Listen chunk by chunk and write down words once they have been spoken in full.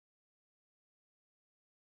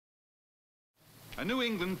A New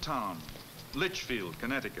England town, Litchfield,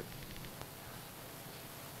 Connecticut.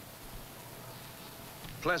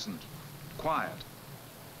 Pleasant, quiet,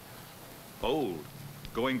 old,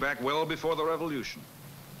 going back well before the Revolution.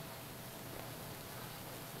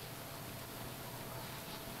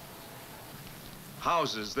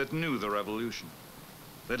 Houses that knew the Revolution,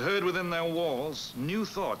 that heard within their walls new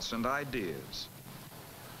thoughts and ideas.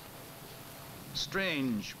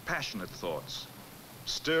 Strange, passionate thoughts,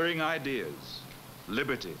 stirring ideas,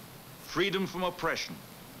 liberty, freedom from oppression,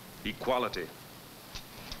 equality.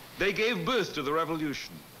 They gave birth to the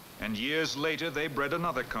Revolution, and years later they bred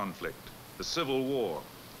another conflict, the Civil War.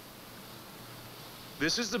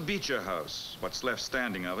 This is the Beecher house, what's left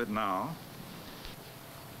standing of it now.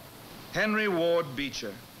 Henry Ward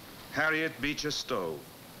Beecher, Harriet Beecher Stowe.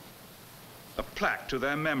 A plaque to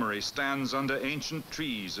their memory stands under ancient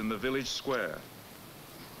trees in the village square.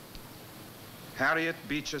 Harriet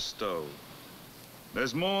Beecher Stowe.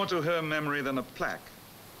 There's more to her memory than a plaque.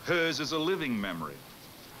 Hers is a living memory.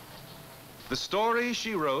 The story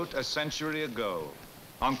she wrote a century ago,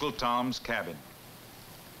 Uncle Tom's Cabin.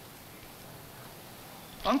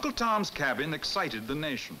 Uncle Tom's Cabin excited the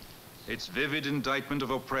nation. Its vivid indictment of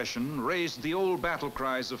oppression raised the old battle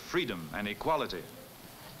cries of freedom and equality.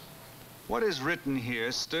 What is written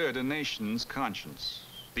here stirred a nation's conscience.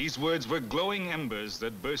 These words were glowing embers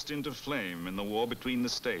that burst into flame in the war between the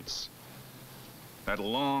states. That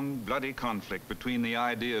long, bloody conflict between the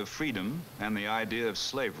idea of freedom and the idea of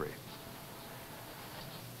slavery.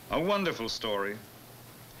 A wonderful story.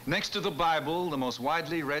 Next to the Bible, the most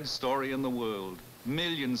widely read story in the world.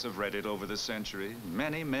 Millions have read it over the century,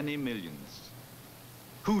 many, many millions.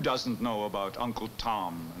 Who doesn't know about Uncle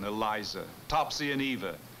Tom and Eliza, Topsy and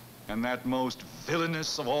Eva, and that most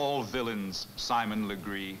villainous of all villains, Simon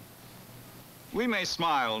Legree? We may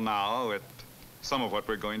smile now at some of what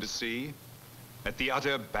we're going to see, at the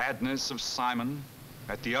utter badness of Simon,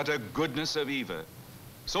 at the utter goodness of Eva.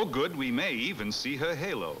 So good we may even see her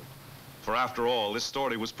halo. For after all, this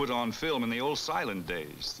story was put on film in the old silent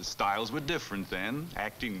days. The styles were different then.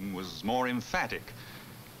 Acting was more emphatic.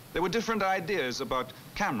 There were different ideas about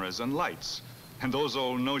cameras and lights, and those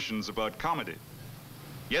old notions about comedy.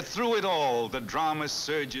 Yet through it all, the drama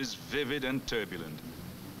surges vivid and turbulent.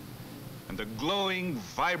 And the glowing,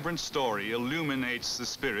 vibrant story illuminates the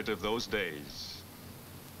spirit of those days.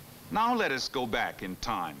 Now let us go back in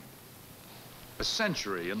time. A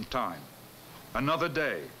century in time. Another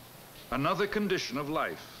day. Another condition of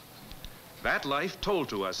life. That life told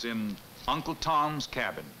to us in Uncle Tom's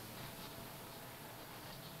Cabin.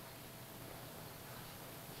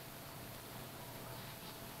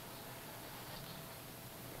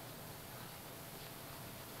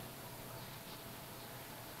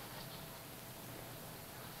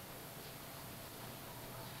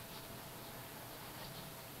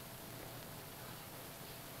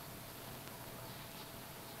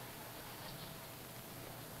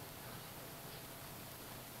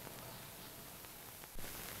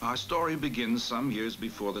 Our story begins some years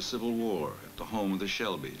before the Civil War at the home of the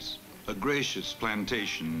Shelbys, a gracious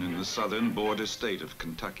plantation in the southern border state of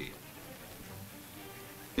Kentucky.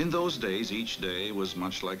 In those days, each day was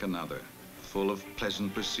much like another, full of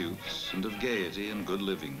pleasant pursuits and of gaiety and good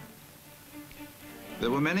living.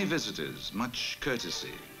 There were many visitors, much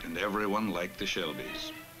courtesy, and everyone liked the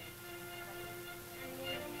Shelbys.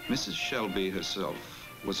 Mrs. Shelby herself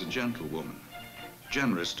was a gentlewoman,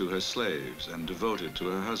 generous to her slaves and devoted to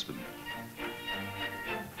her husband.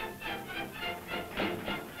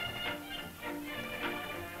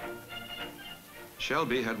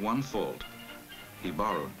 Shelby had one fault. He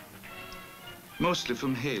borrowed. Mostly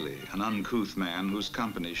from Haley, an uncouth man whose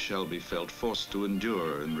company Shelby felt forced to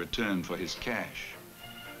endure in return for his cash.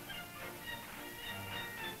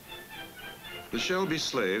 The Shelby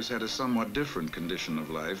slaves had a somewhat different condition of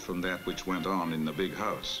life from that which went on in the big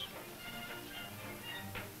house.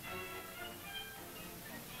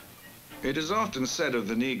 It is often said of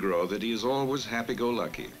the Negro that he is always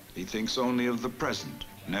happy-go-lucky. He thinks only of the present,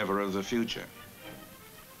 never of the future.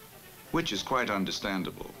 Which is quite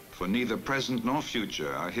understandable, for neither present nor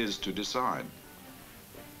future are his to decide.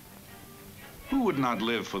 Who would not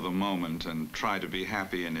live for the moment and try to be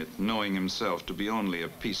happy in it, knowing himself to be only a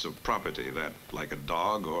piece of property that, like a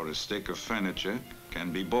dog or a stick of furniture,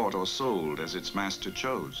 can be bought or sold as its master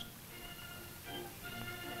chose?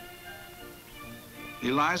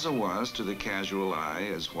 Eliza was, to the casual eye,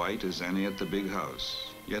 as white as any at the big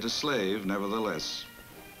house, yet a slave nevertheless.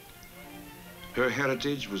 Her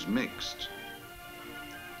heritage was mixed.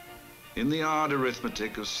 In the odd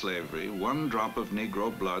arithmetic of slavery, one drop of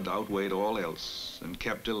Negro blood outweighed all else and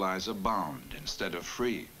kept Eliza bound instead of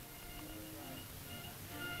free.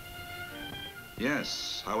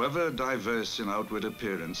 Yes, however diverse in outward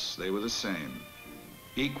appearance, they were the same,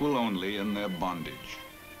 equal only in their bondage.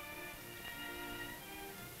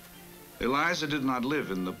 Eliza did not live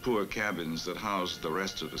in the poor cabins that housed the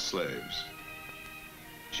rest of the slaves.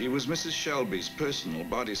 She was Mrs. Shelby's personal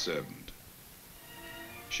body servant.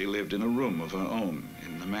 She lived in a room of her own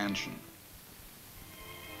in the mansion.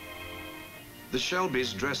 The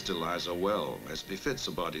Shelbys dressed Eliza well, as befits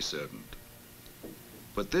a body servant.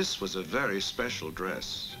 But this was a very special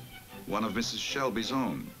dress, one of Mrs. Shelby's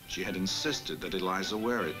own. She had insisted that Eliza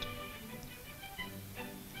wear it.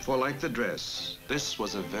 For like the dress, this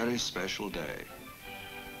was a very special day.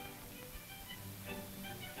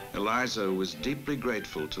 Eliza was deeply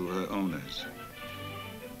grateful to her owners.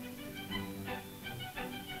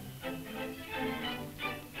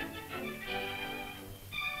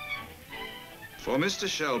 For Mr.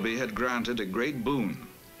 Shelby had granted a great boon,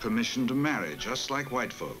 permission to marry just like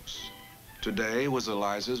white folks. Today was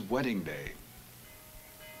Eliza's wedding day.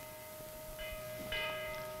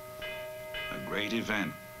 A great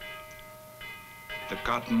event. The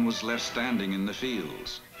cotton was left standing in the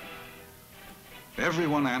fields.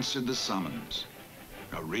 Everyone answered the summons.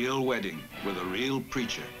 A real wedding with a real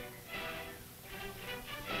preacher.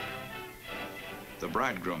 The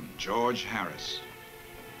bridegroom, George Harris.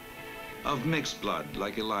 Of mixed blood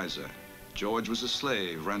like Eliza, George was a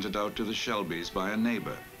slave rented out to the Shelbys by a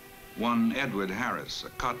neighbor, one Edward Harris, a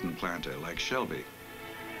cotton planter like Shelby.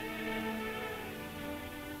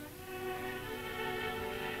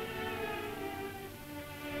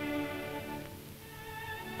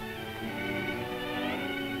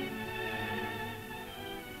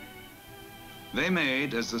 They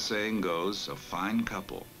made, as the saying goes, a fine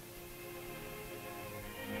couple.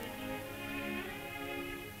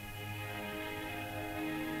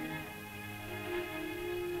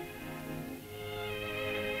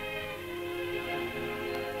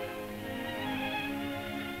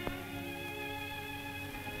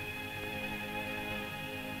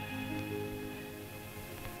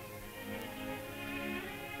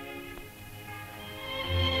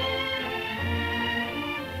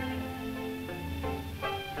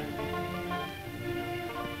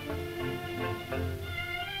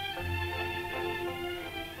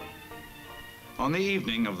 On the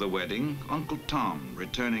evening of the wedding, Uncle Tom,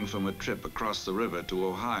 returning from a trip across the river to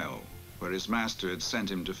Ohio, where his master had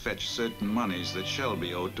sent him to fetch certain monies that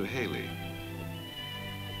Shelby owed to Haley.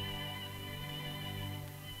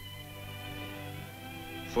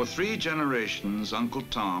 For 3 generations, Uncle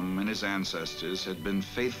Tom and his ancestors had been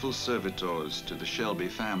faithful servitors to the Shelby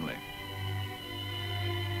family.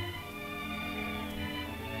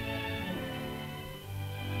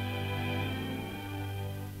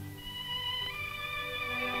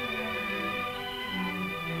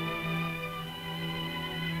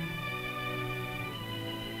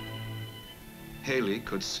 Haley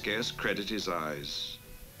could scarce credit his eyes.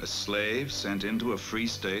 A slave sent into a free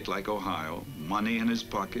state like Ohio, money in his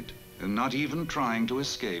pocket, and not even trying to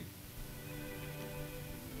escape.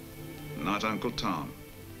 Not Uncle Tom.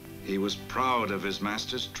 He was proud of his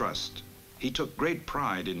master's trust. He took great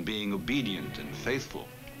pride in being obedient and faithful.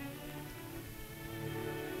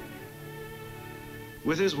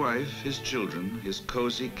 With his wife, his children, his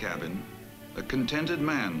cozy cabin, a contented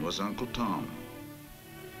man was Uncle Tom.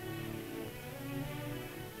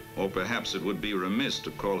 Or perhaps it would be remiss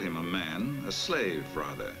to call him a man, a slave,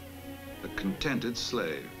 rather. A contented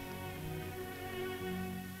slave.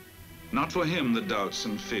 Not for him the doubts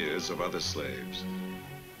and fears of other slaves.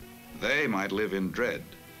 They might live in dread,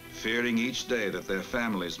 fearing each day that their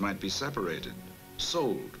families might be separated,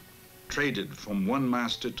 sold, traded from one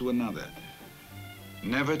master to another,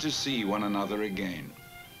 never to see one another again.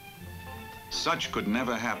 Such could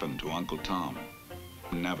never happen to Uncle Tom.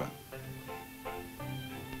 Never.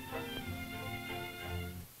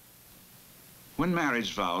 When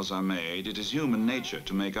marriage vows are made, it is human nature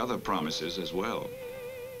to make other promises as well.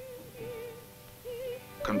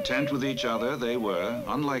 Content with each other, they were,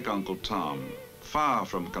 unlike Uncle Tom, far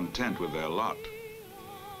from content with their lot.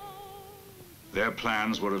 Their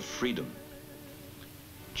plans were of freedom.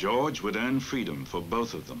 George would earn freedom for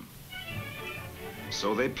both of them.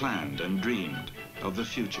 So they planned and dreamed of the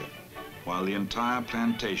future, while the entire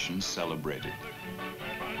plantation celebrated.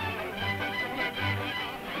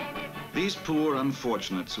 These poor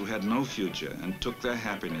unfortunates who had no future and took their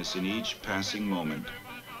happiness in each passing moment.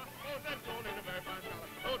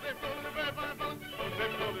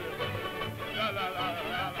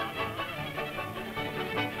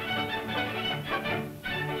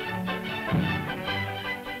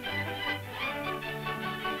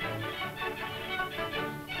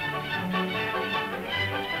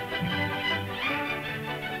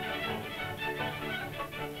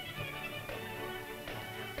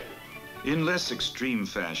 In less extreme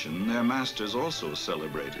fashion, their masters also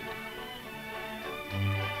celebrated.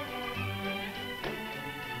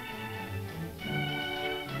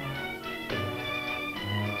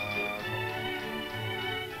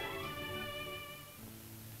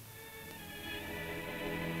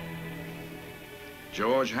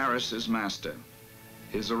 George Harris's master.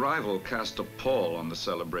 His arrival cast a pall on the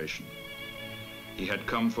celebration. He had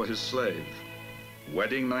come for his slave.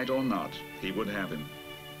 Wedding night or not, he would have him.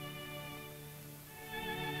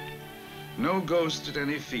 No ghost at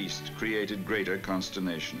any feast created greater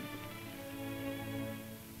consternation.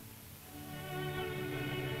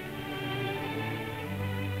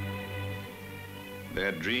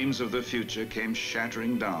 Their dreams of the future came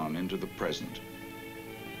shattering down into the present.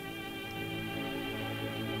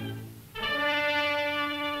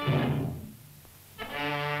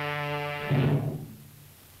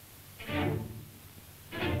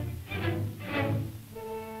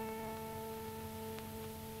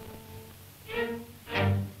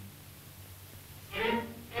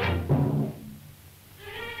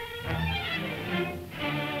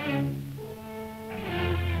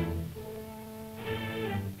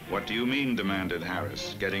 What do you mean, demanded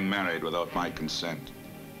Harris, getting married without my consent?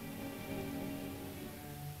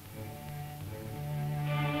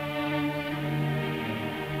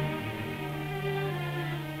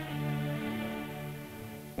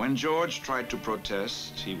 When George tried to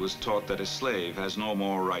protest, he was taught that a slave has no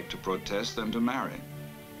more right to protest than to marry.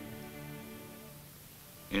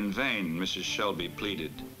 In vain, Mrs. Shelby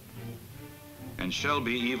pleaded, and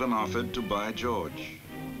Shelby even offered to buy George.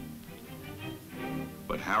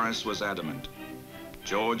 But Harris was adamant.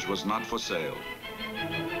 George was not for sale.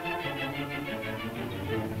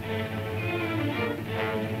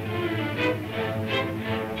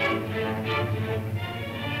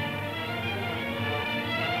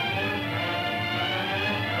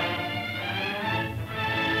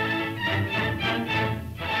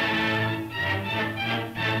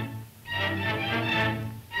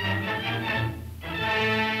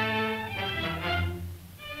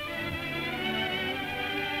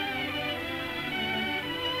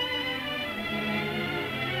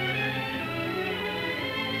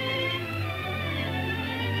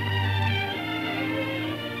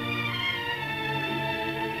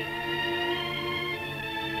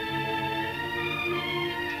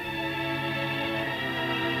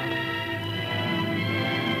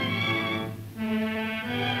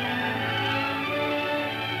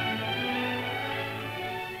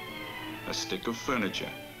 A stick of furniture,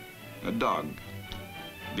 a dog,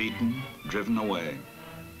 beaten, driven away,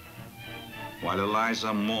 while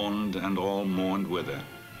Eliza mourned and all mourned with her.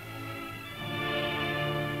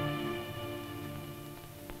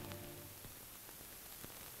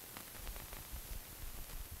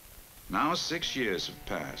 Now 6 years have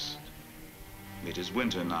passed. It is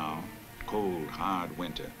winter now, cold, hard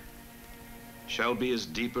winter. Shelby is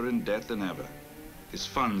deeper in debt than ever, his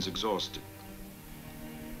funds exhausted.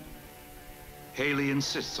 Haley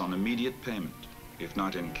insists on immediate payment, if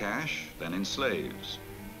not in cash, then in slaves.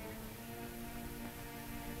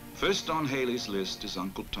 First on Haley's list is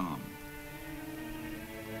Uncle Tom.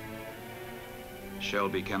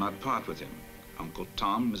 Shelby cannot part with him. Uncle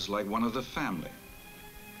Tom is like one of the family.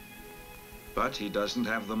 But he doesn't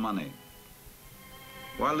have the money.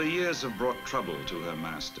 While the years have brought trouble to her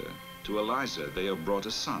master, to Eliza they have brought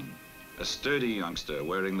a son. A sturdy youngster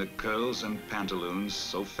wearing the curls and pantaloons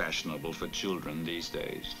so fashionable for children these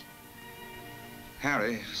days.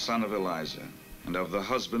 Harry, son of Eliza, and of the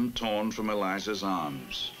husband torn from Eliza's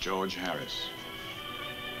arms, George Harris.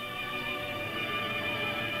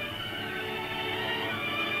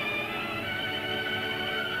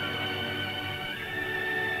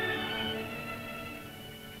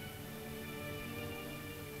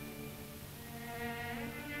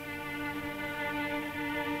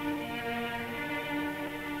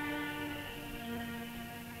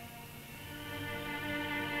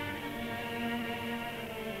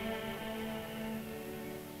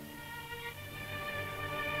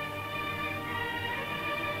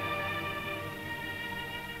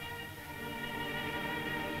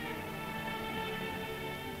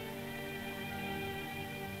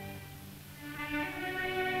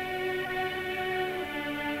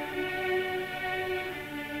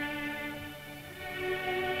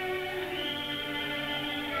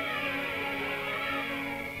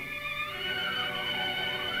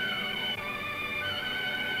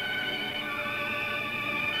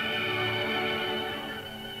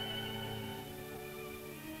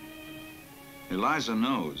 Eliza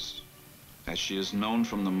knows, as she has known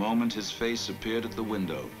from the moment his face appeared at the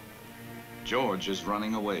window. George is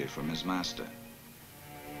running away from his master.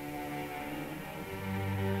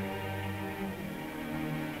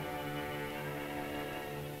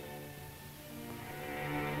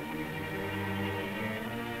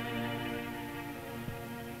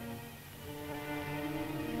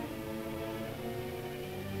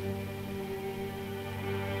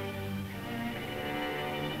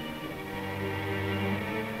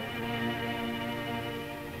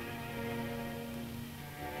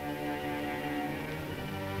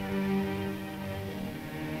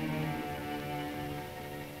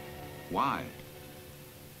 Why?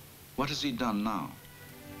 What has he done now?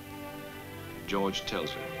 George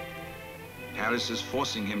tells her. Harris is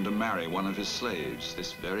forcing him to marry one of his slaves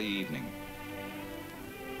this very evening.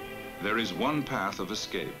 There is one path of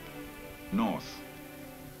escape, north,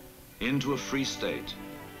 into a free state,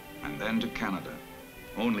 and then to Canada.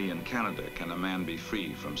 Only in Canada can a man be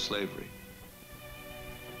free from slavery.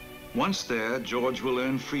 Once there, George will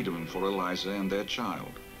earn freedom for Eliza and their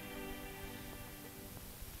child.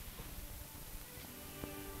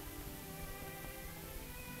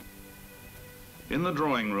 In the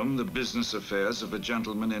drawing room, the business affairs of a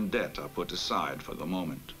gentleman in debt are put aside for the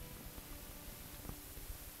moment.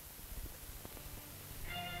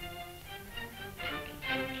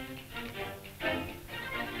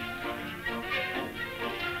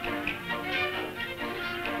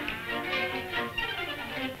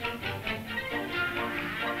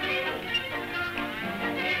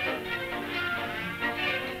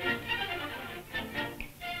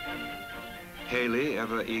 Haley,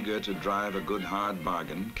 ever eager to drive a good hard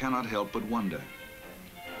bargain, cannot help but wonder.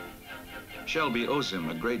 Shelby owes him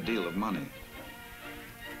a great deal of money.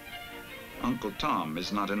 Uncle Tom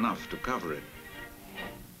is not enough to cover it.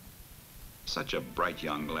 Such a bright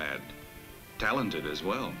young lad, talented as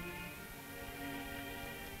well.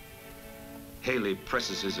 Haley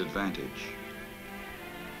presses his advantage.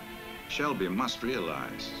 Shelby must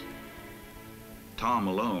realize Tom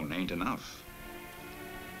alone ain't enough.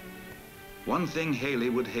 One thing Haley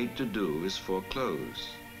would hate to do is foreclose.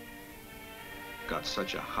 Got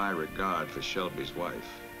such a high regard for Shelby's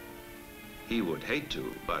wife. He would hate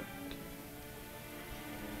to, but...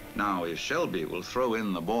 Now, if Shelby will throw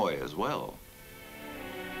in the boy as well...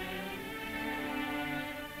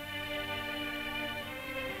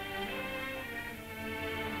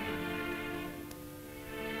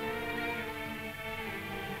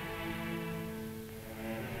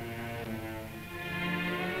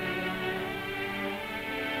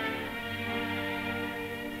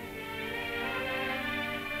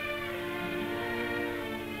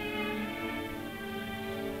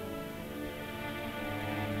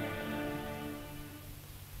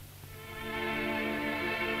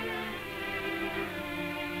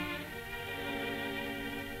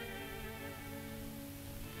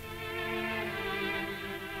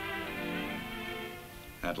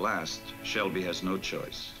 At last, Shelby has no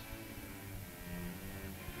choice.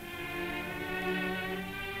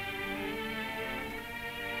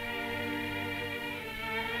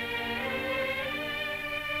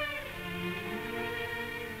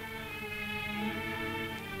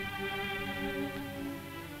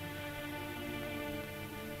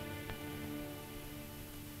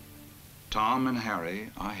 Tom and Harry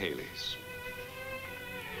are Haley's.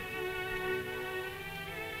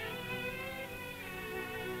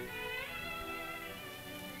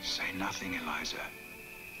 Say nothing, Eliza.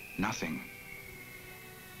 Nothing.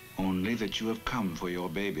 Only that you have come for your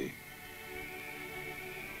baby.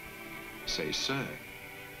 Say, sir.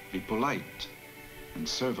 Be polite and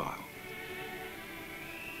servile.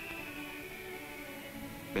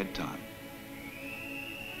 Bedtime.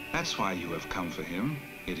 That's why you have come for him.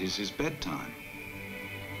 It is his bedtime.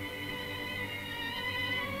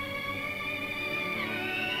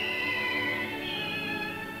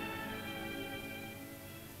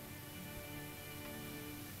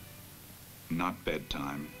 Not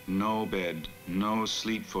bedtime. No bed, no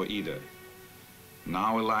sleep for either.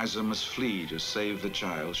 Now Eliza must flee to save the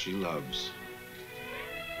child she loves.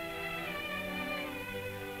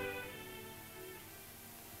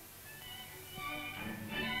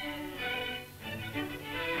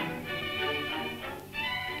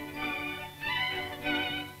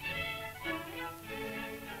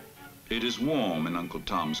 It is warm in Uncle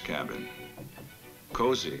Tom's cabin.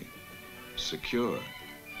 Cozy, secure.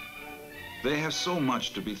 They have so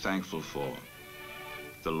much to be thankful for.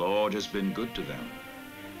 The Lord has been good to them.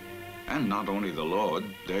 And not only the Lord,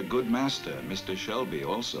 their good master, Mr. Shelby,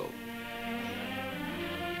 also.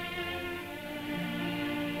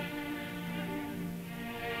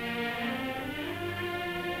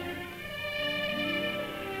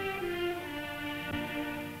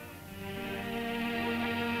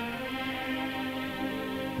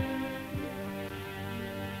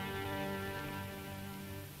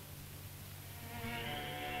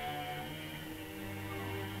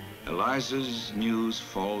 Eliza's news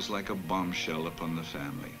falls like a bombshell upon the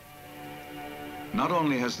family. Not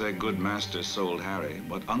only has their good master sold Harry,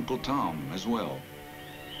 but Uncle Tom as well.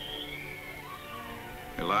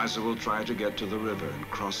 Eliza will try to get to the river and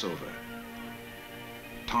cross over.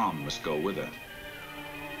 Tom must go with her.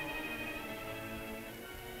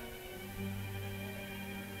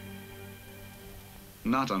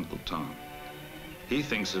 Not Uncle Tom. He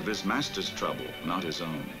thinks of his master's trouble, not his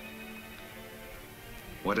own.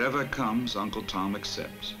 Whatever comes, Uncle Tom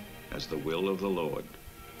accepts as the will of the Lord.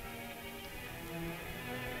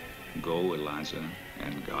 Go, Eliza,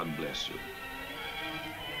 and God bless you.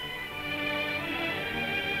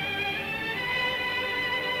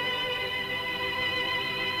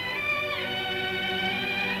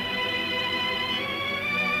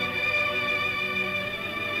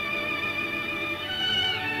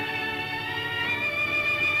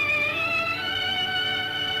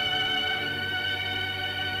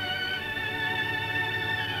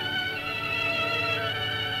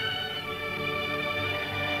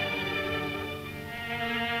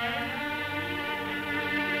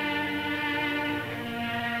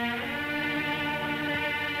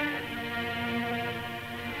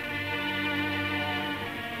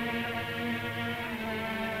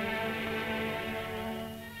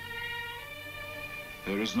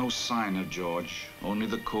 There is no sign of George, only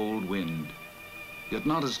the cold wind, yet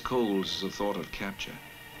not as cold as the thought of capture.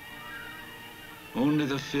 Only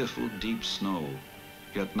the fearful deep snow,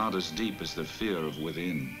 yet not as deep as the fear of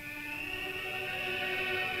within.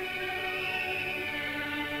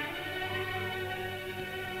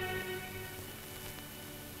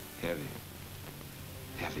 Heavy,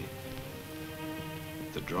 heavy.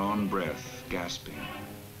 The drawn breath, gasping.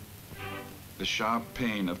 The sharp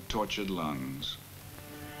pain of tortured lungs.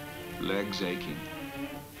 Legs aching,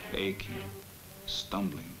 aching,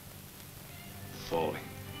 stumbling, falling.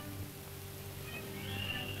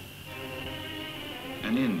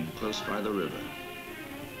 An inn close by the river.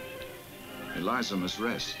 Eliza must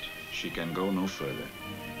rest. She can go no further.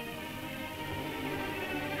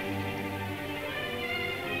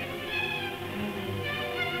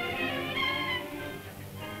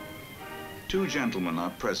 Two gentlemen are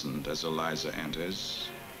present as Eliza enters.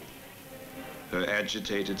 Her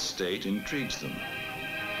agitated state intrigues them.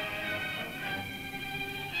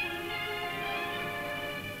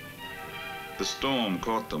 The storm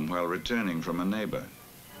caught them while returning from a neighbor.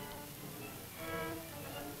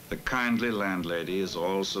 The kindly landlady is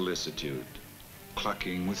all solicitude,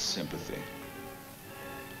 clucking with sympathy.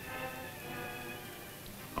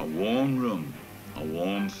 A warm room, a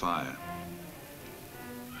warm fire.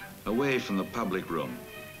 Away from the public room,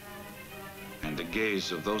 and the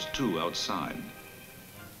gaze of those two outside.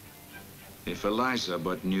 If Eliza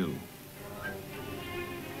but knew.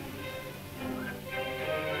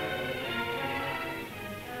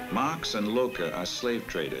 Marx and Lowe are slave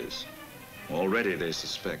traders. Already they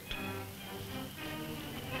suspect.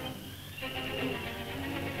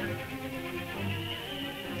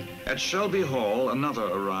 At Shelby Hall, another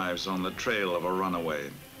arrives on the trail of a runaway,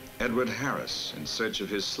 Edward Harris, in search of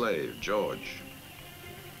his slave, George.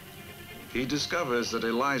 He discovers that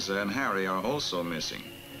Eliza and Harry are also missing.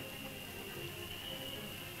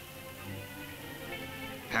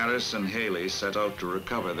 Harris and Haley set out to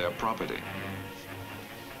recover their property.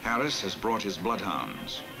 Harris has brought his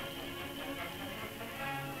bloodhounds.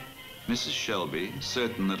 Mrs. Shelby,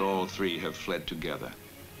 certain that all three have fled together.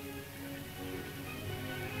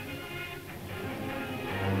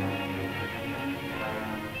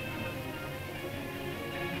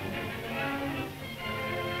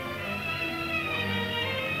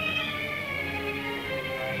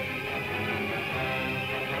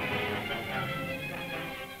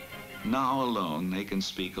 Now alone, they can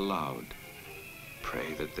speak aloud.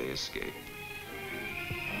 Pray that they escape.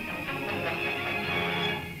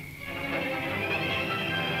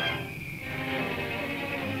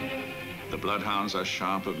 The bloodhounds are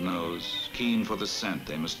sharp of nose, keen for the scent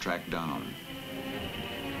they must track down.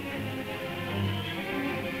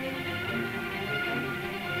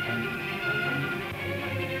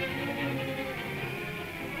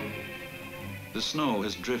 The snow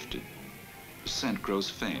has drifted. The scent grows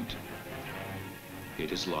faint.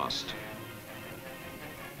 It is lost.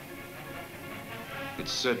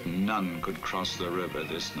 It's certain none could cross the river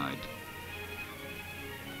this night.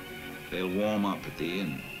 They'll warm up at the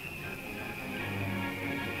inn.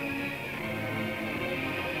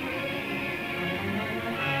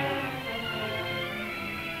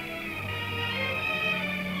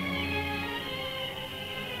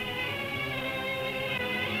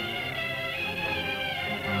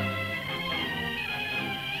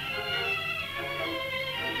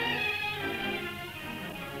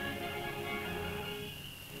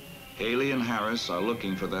 Haley and Harris are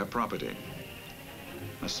looking for their property.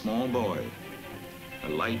 A small boy, a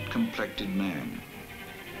light-complected man.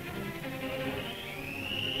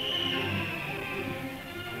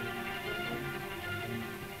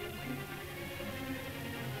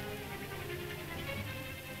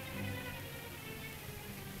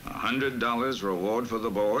 $100 reward for the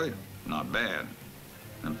boy? Not bad.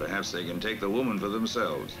 And perhaps they can take the woman for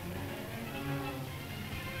themselves.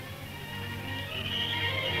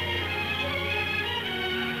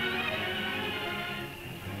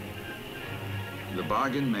 The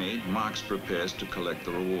bargain made, Marx prepares to collect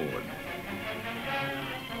the reward.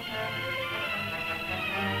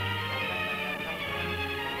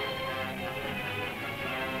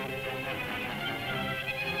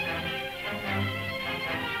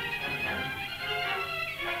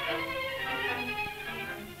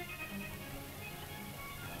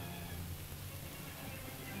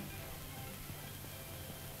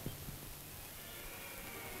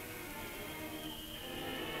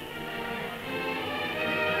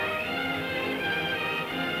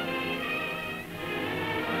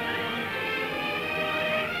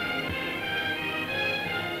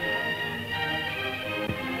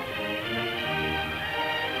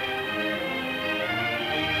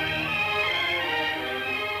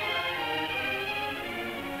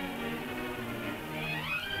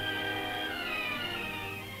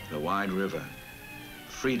 Wide river,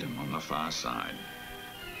 freedom on the far side,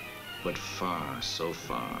 but far, so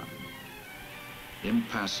far,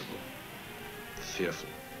 impassable, fearful.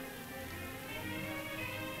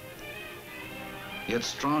 Yet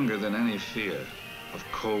stronger than any fear of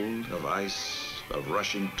cold, of ice, of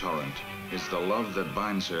rushing torrent is the love that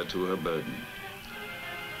binds her to her burden.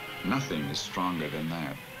 Nothing is stronger than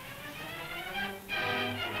that.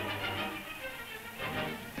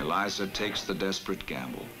 Eliza takes the desperate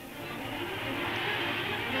gamble.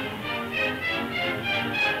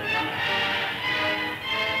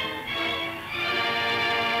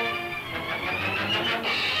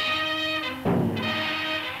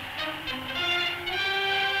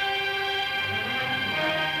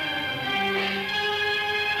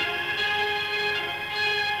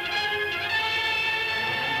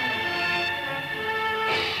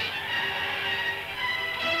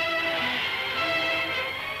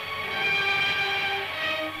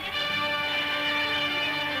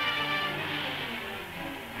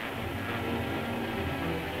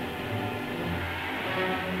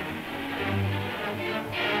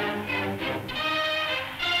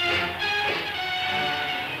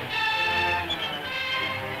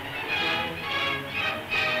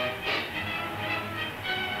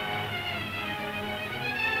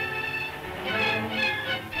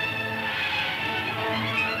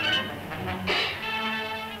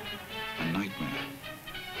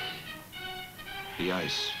 The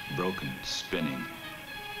ice, broken, spinning.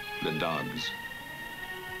 The dogs.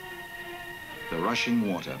 The rushing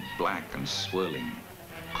water, black and swirling.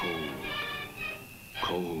 Cold,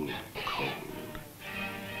 cold, cold.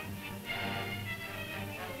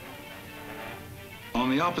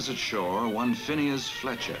 On the opposite shore, one Phineas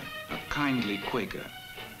Fletcher, a kindly Quaker.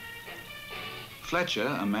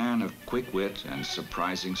 Fletcher, a man of quick wit and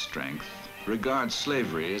surprising strength, regards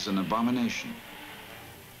slavery as an abomination.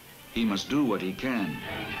 He must do what he can.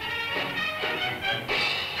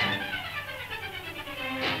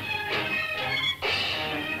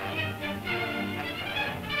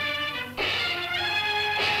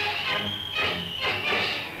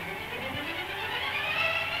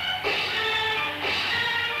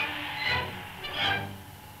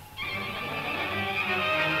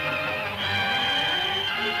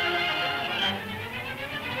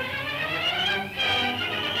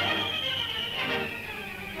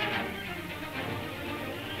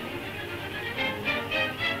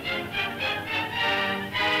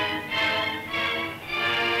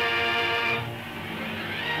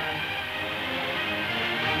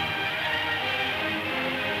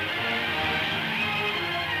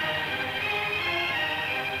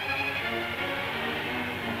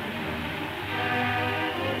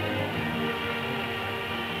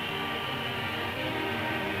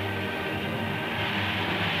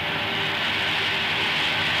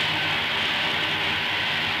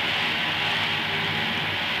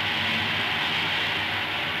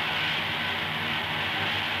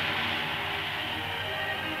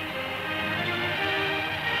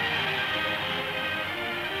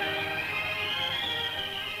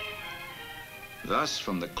 Thus,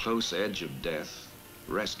 from the close edge of death,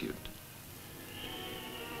 rescued.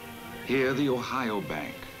 Here, the Ohio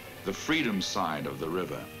bank, the freedom side of the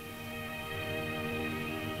river.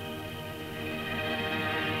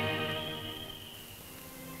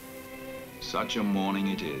 Such a morning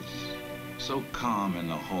it is, so calm in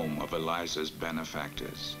the home of Eliza's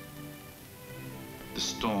benefactors. The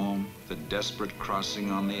storm, the desperate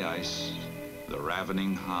crossing on the ice, the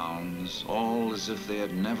ravening hounds, all as if they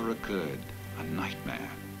had never occurred. A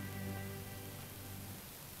nightmare.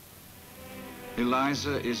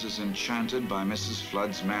 Eliza is as enchanted by Mrs.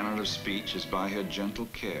 Flood's manner of speech as by her gentle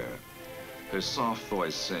care, her soft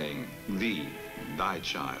voice saying, "Thee, thy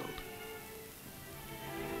child."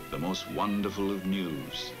 The most wonderful of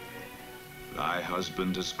news. Thy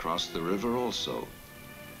husband has crossed the river also.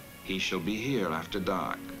 He shall be here after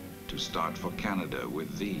dark to start for Canada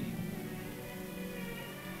with thee.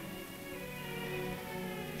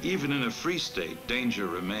 Even in a free state, danger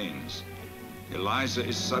remains. Eliza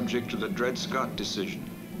is subject to the Dred Scott decision.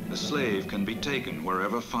 A slave can be taken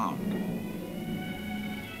wherever found.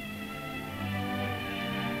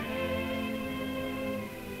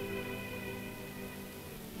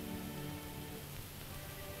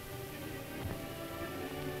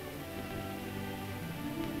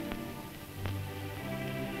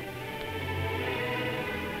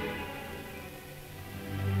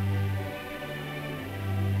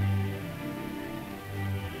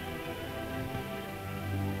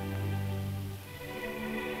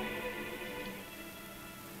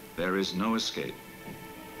 There is no escape.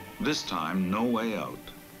 This time, no way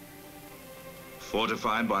out.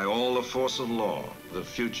 Fortified by all the force of law, the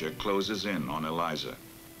future closes in on Eliza.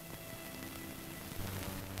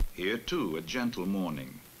 Here, too, a gentle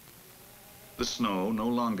morning. The snow, no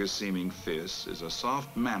longer seeming fierce, is a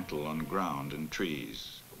soft mantle on ground and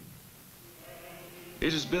trees.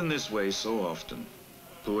 It has been this way so often.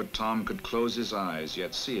 Poor Tom could close his eyes,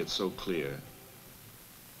 yet see it so clear.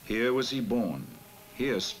 Here was he born.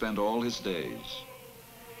 Here spent all his days.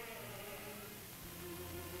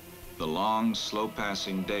 The long,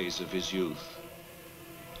 slow-passing days of his youth.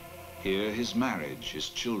 Here his marriage, his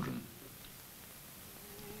children.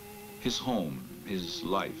 His home, his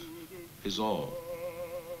life, his all,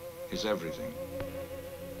 his everything.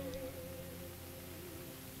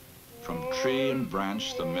 From tree and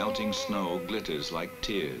branch, the melting snow glitters like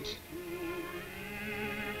tears.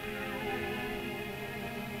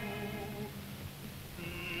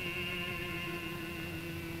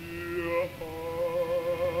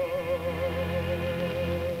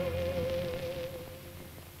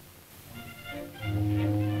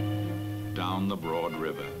 Down the broad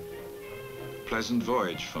river. Pleasant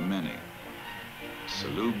voyage for many.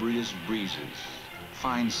 Salubrious breezes,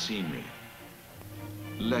 fine scenery.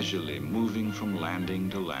 Leisurely moving from landing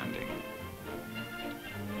to landing.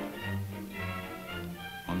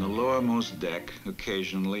 On the lowermost deck,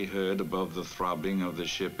 occasionally heard above the throbbing of the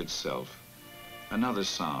ship itself, another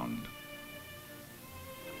sound.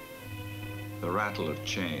 The rattle of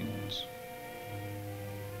chains.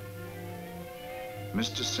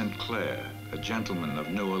 Mr. St. Clair, a gentleman of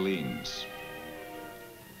New Orleans.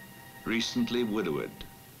 Recently widowed,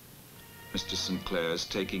 Mr. St. Clair's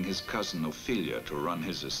taking his cousin Ophelia to run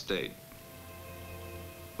his estate.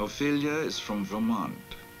 Ophelia is from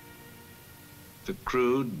Vermont. The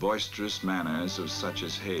crude, boisterous manners of such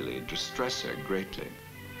as Haley distress her greatly.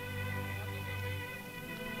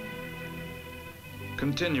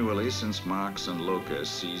 Continually since Marks and Loca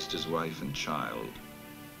seized his wife and child,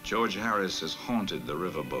 George Harris has haunted the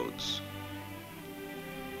riverboats.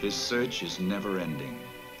 His search is never-ending.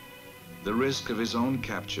 The risk of his own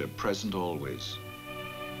capture present always.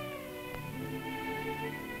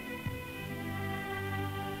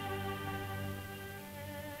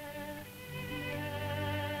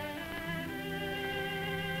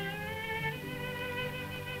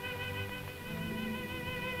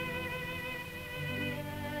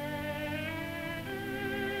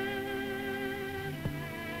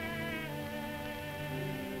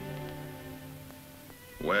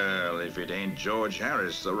 Well, if it ain't George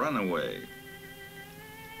Harris, the runaway.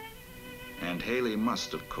 And Haley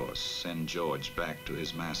must, of course, send George back to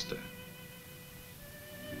his master.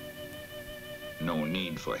 No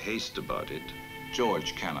need for haste about it.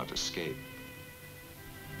 George cannot escape.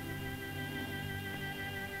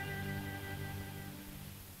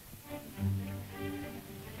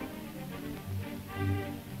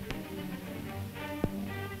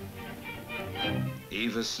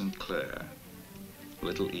 Eva St. Clair,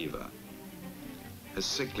 little Eva, a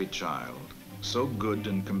sickly child, so good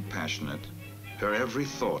and compassionate, her every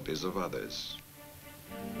thought is of others.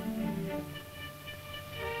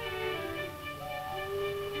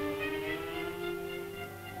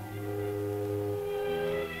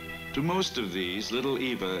 To most of these, little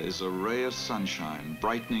Eva is a ray of sunshine,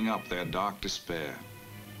 brightening up their dark despair.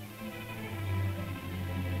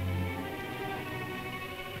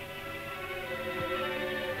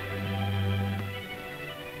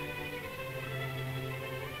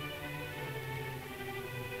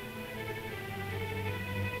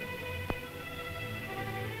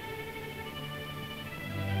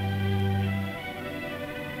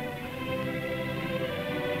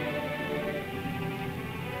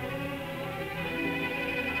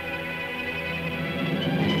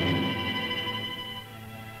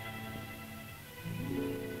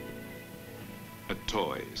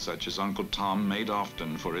 toy, such as Uncle Tom made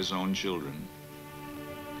often for his own children.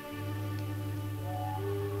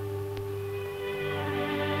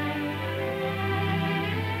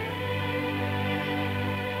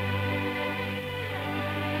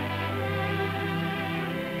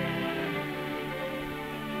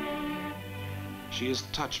 She is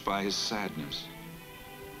touched by his sadness.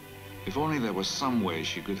 If only there was some way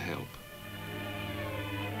she could help.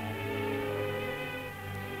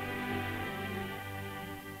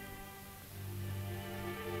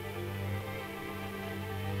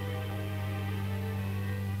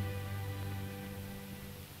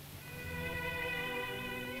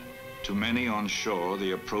 To many on shore,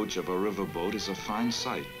 the approach of a riverboat is a fine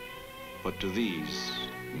sight, but to these,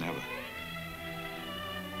 never.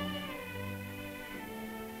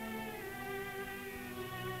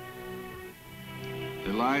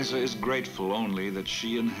 Eliza is grateful only that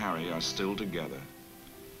she and Harry are still together.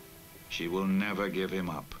 She will never give him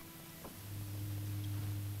up.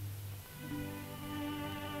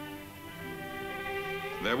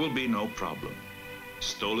 There will be no problem.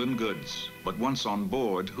 Stolen goods, but once on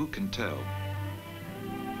board, who can tell?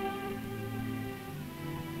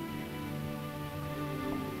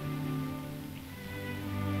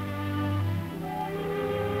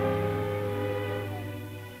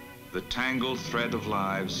 The tangled thread of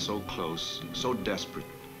lives so close, so desperate.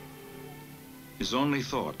 His only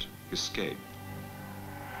thought, escape.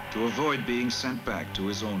 To avoid being sent back to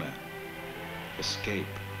his owner. Escape.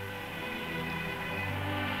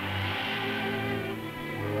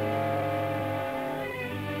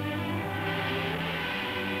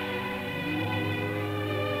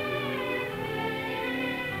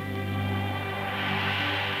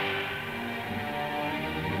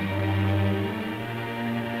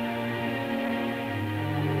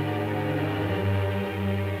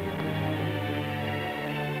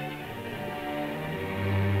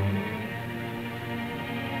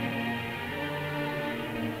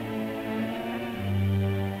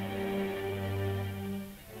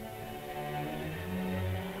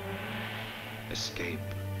 Escape,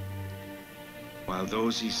 while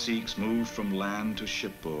those he seeks move from land to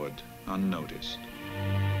shipboard unnoticed.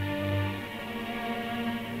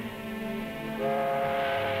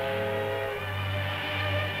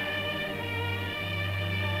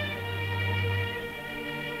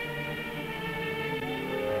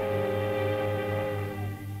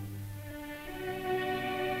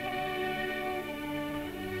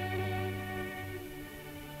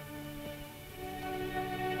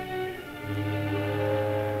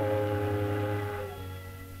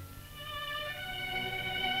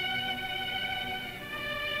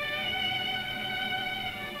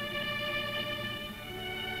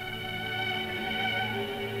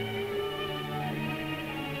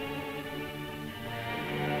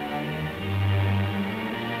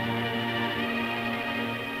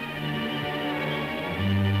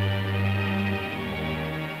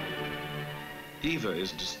 Eva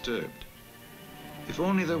is disturbed. If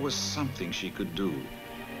only there was something she could do.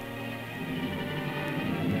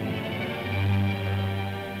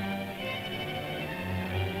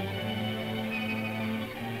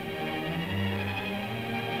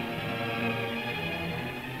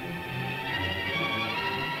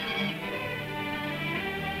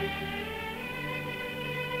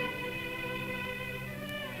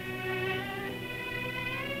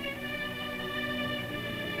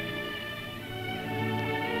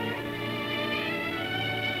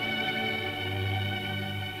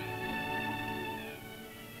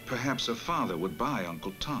 Perhaps her father would buy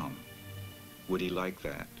Uncle Tom. Would he like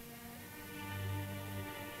that?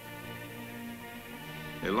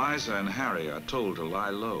 Eliza and Harry are told to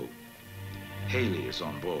lie low. Haley is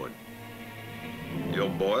on board. Your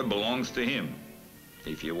boy belongs to him.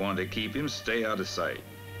 If you want to keep him, stay out of sight.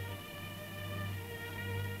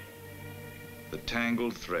 The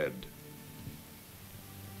tangled thread.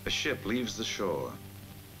 A ship leaves the shore.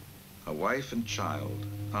 A wife and child,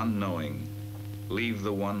 unknowing, leave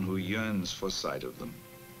the one who yearns for sight of them.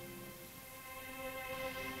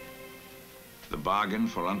 The bargain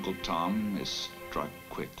for Uncle Tom is struck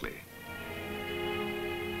quickly.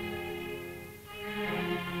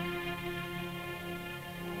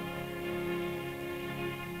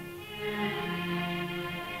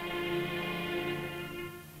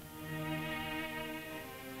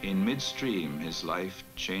 In midstream, his life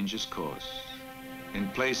changes course. In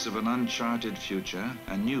place of an uncharted future,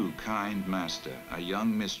 a new kind master, a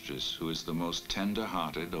young mistress who is the most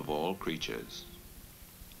tender-hearted of all creatures.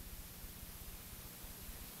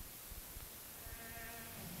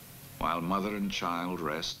 While mother and child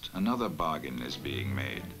rest, another bargain is being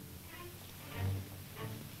made.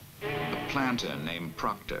 A planter named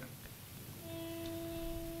Proctor.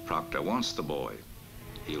 Proctor wants the boy.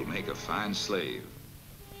 He'll make a fine slave.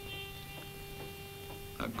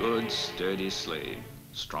 A good, sturdy slave.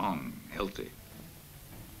 Strong, healthy.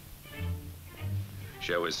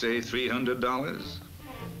 Shall we say $300?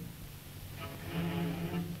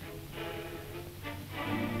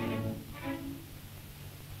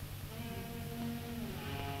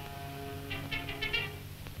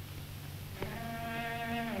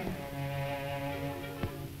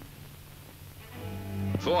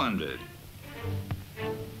 $400.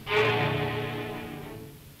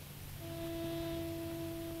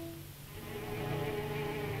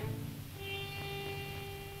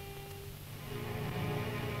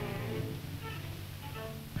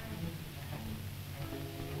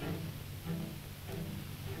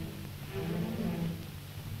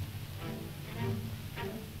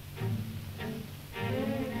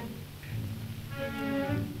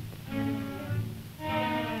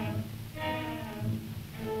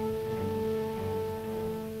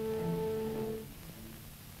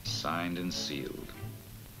 Signed and sealed.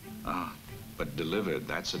 Ah, but delivered,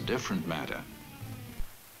 that's a different matter.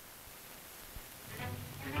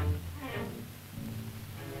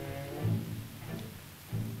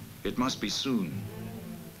 It must be soon.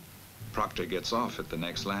 Proctor gets off at the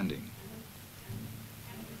next landing.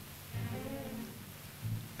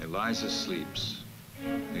 Eliza sleeps.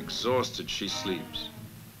 Exhausted, she sleeps.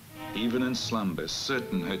 Even in slumber,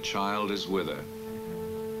 certain her child is with her.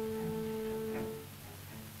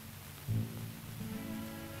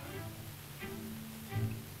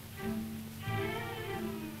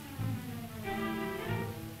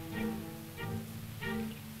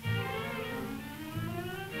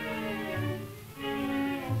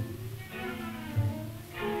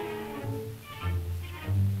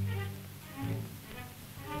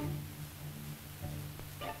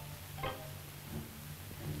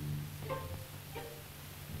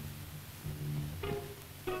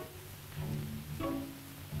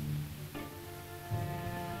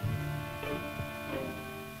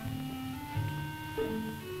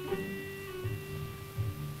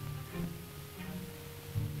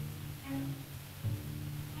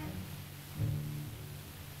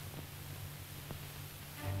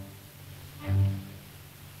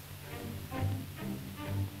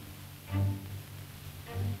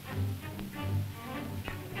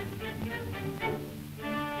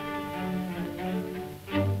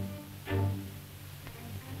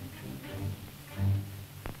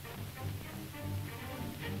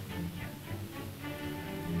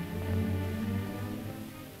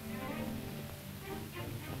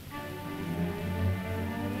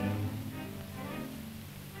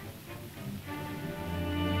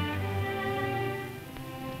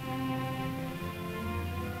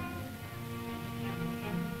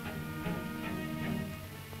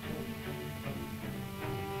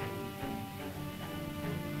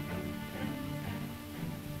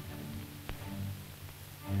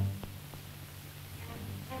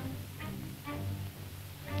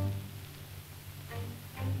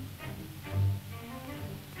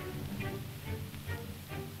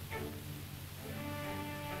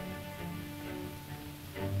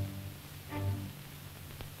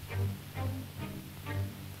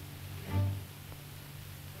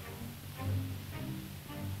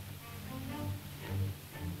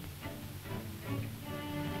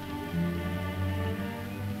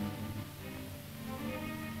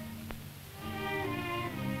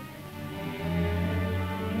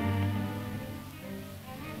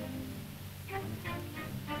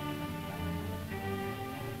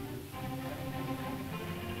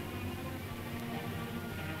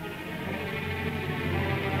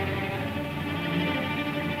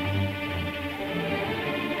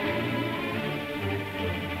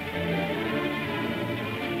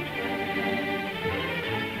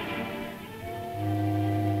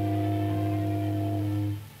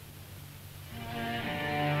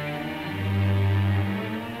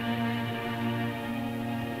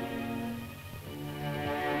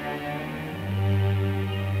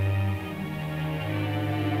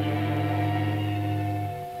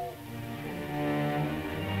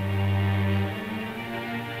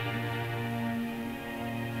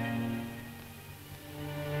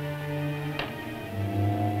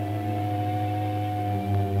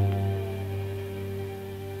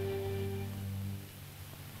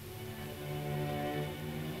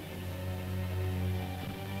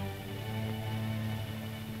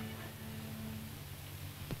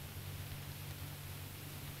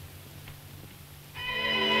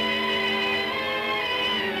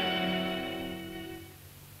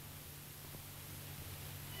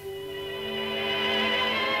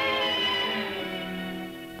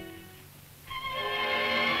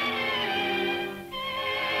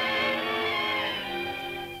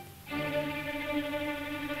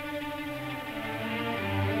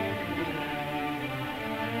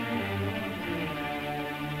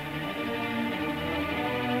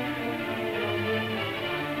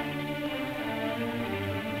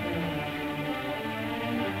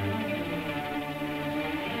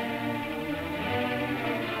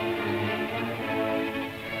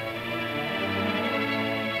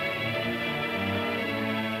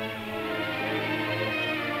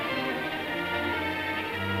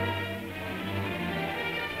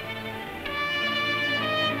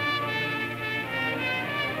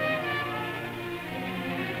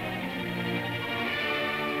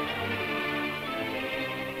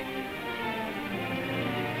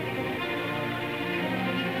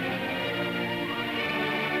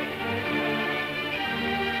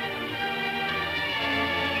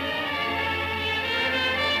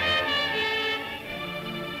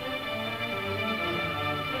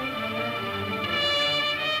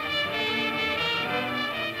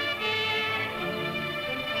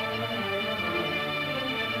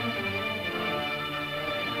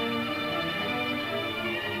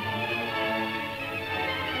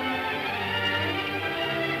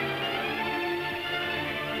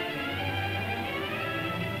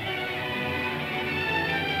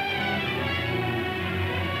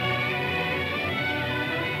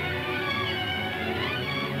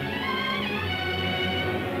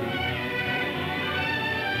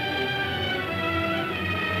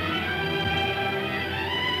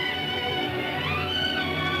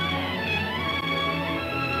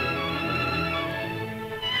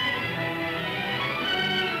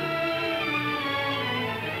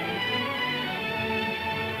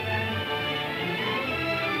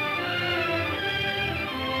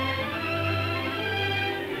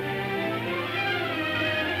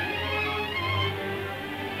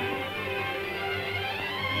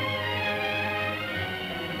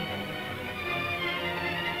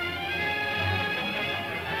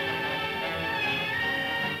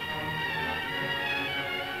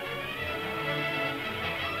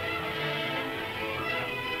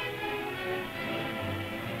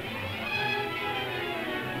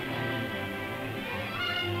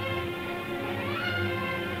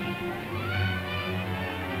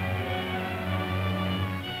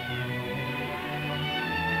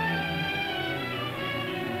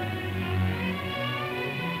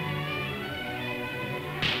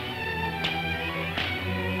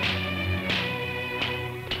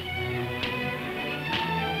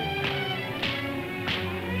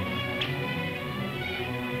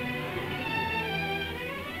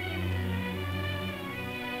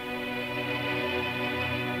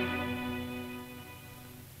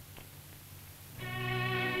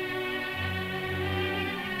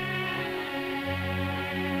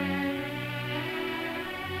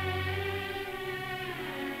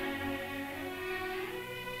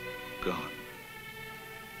 Gone.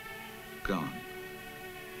 Gone.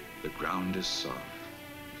 The ground is soft.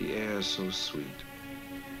 The air so sweet.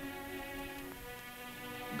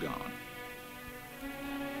 Gone.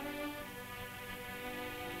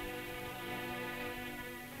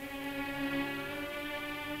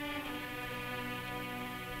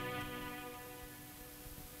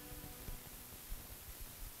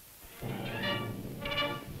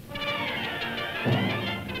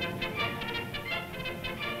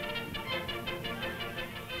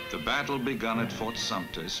 The battle begun at Fort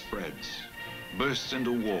Sumter spreads, bursts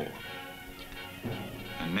into war.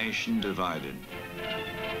 A nation divided.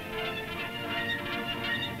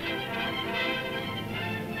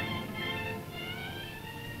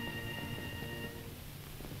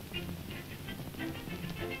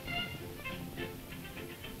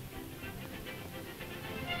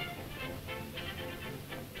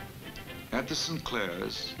 At the St.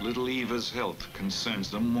 Clairs, little Eva's health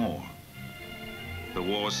concerns them more. The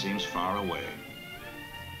war seems far away.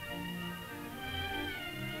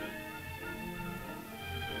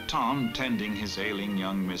 Tom, tending his ailing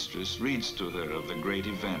young mistress, reads to her of the great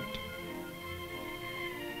event.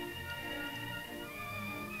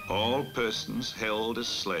 All persons held as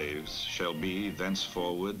slaves shall be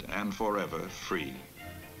thenceforward and forever free.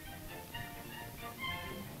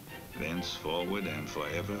 Thenceforward and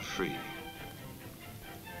forever free.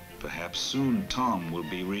 Perhaps soon Tom will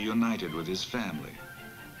be reunited with his family.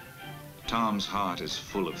 Tom's heart is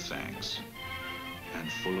full of thanks and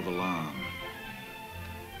full of alarm.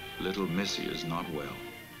 Little Missy is not well,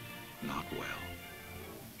 not well.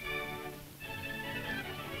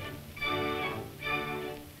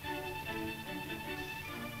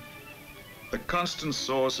 The constant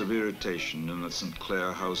source of irritation in the St.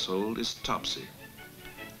 Clair household is Topsy.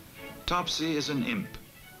 Topsy is an imp,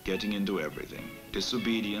 getting into everything,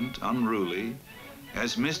 disobedient, unruly,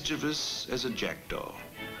 as mischievous as a jackdaw.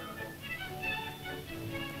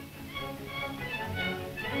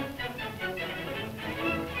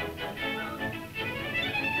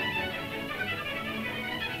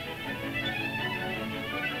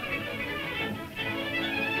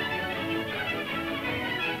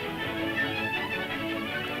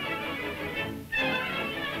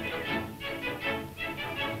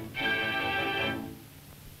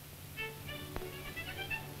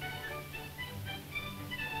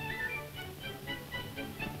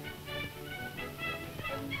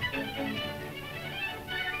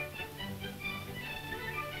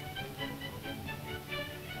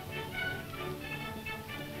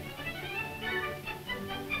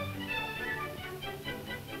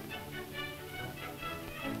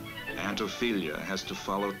 Aunt Ophelia has to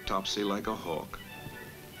follow Topsy like a hawk.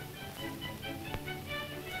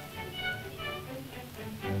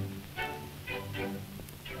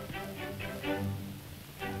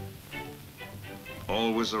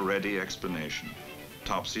 Always a ready explanation.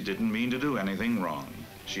 Topsy didn't mean to do anything wrong.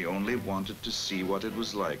 She only wanted to see what it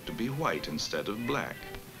was like to be white instead of black,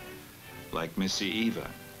 like Missy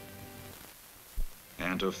Eva.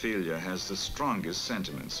 Aunt Ophelia has the strongest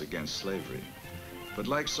sentiments against slavery. But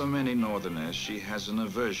like so many Northerners, she has an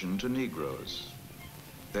aversion to Negroes.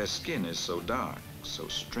 Their skin is so dark, so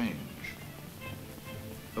strange.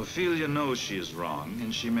 Ophelia knows she is wrong,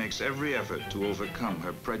 and she makes every effort to overcome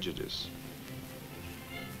her prejudice.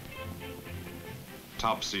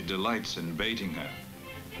 Topsy delights in baiting her.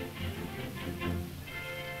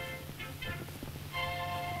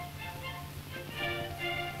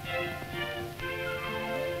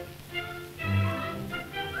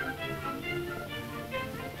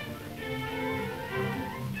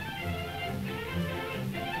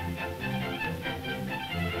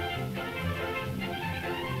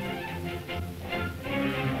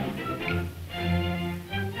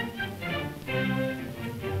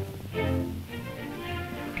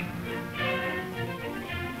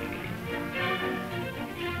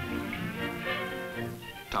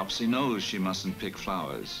 Topsy knows she mustn't pick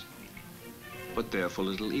flowers, but they're for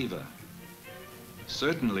little Eva.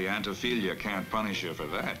 Certainly Aunt Ophelia can't punish her for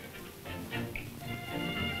that.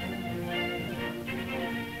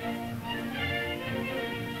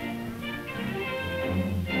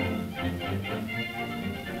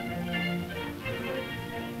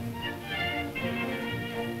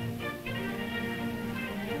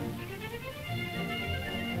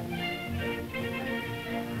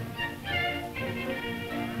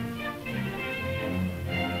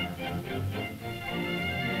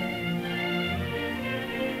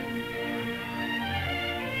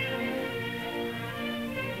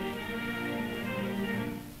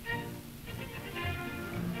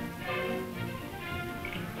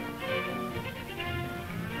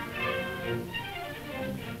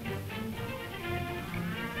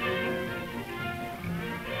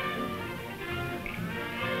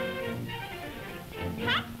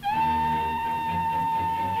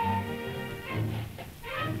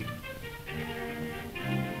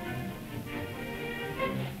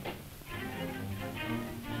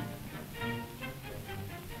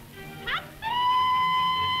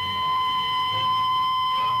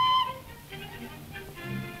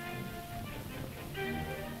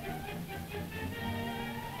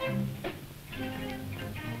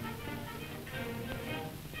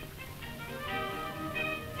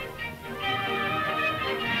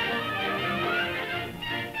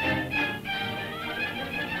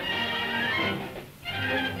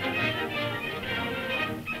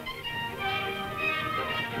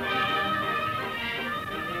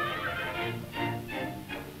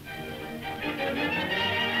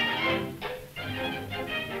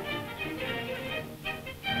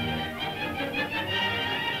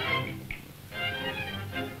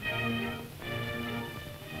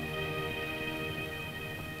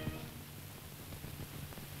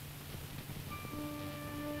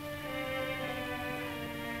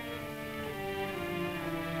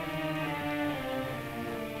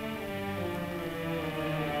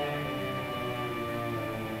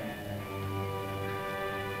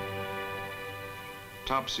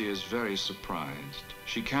 Topsy is very surprised.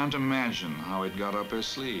 She can't imagine how it got up her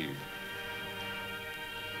sleeve.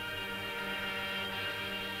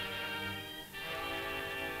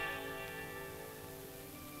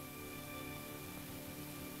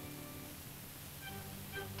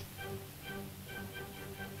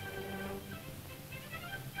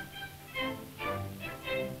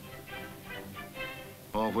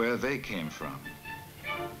 Or where they came from.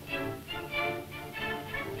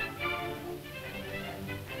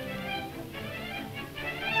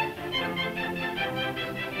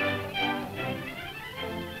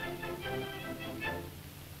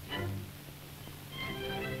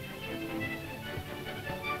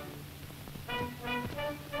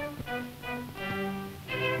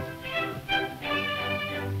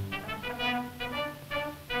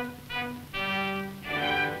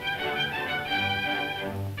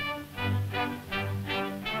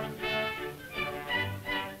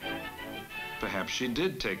 Perhaps she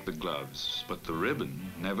did take the gloves, but the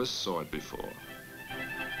ribbon never saw it before.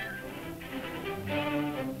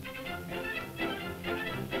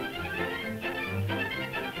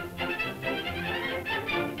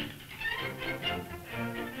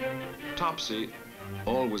 Topsy,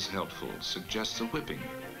 always helpful, suggests a whipping.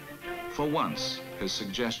 For once, her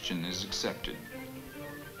suggestion is accepted.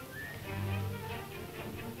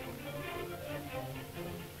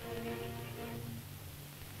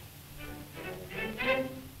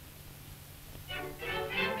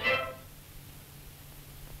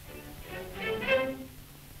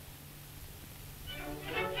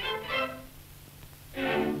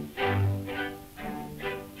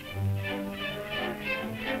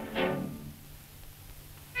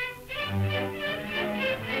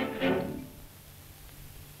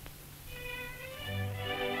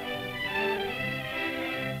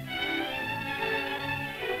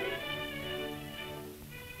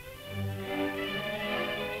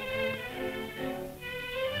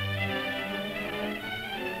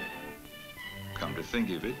 Come to think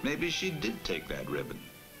of it, maybe she did take that ribbon.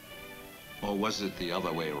 Or was it the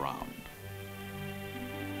other way around?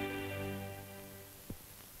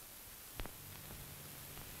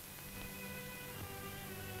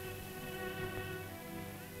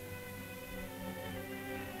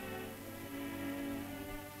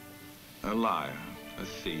 A liar, a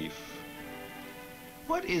thief.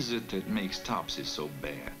 What is it that makes Topsy so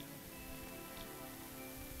bad?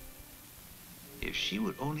 If she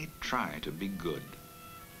would only try to be good.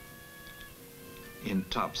 In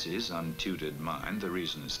Topsy's untutored mind, the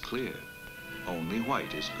reason is clear. Only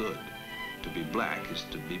white is good. To be black is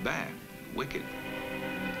to be bad, wicked.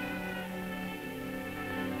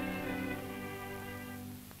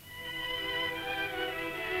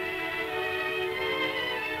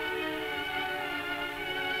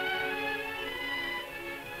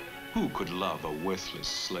 Who could love a worthless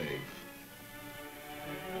slave?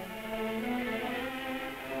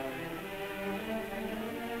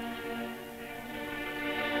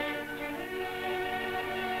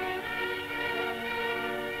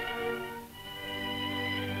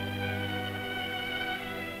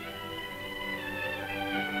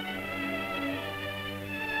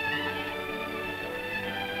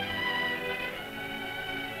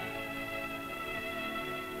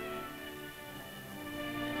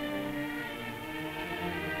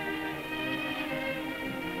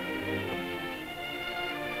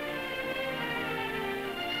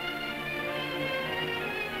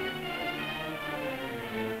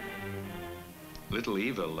 Little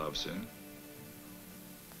Eva loves her.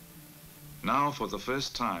 Now, for the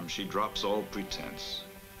first time, she drops all pretense.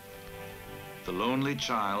 The lonely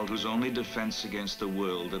child whose only defense against the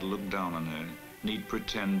world that looked down on her need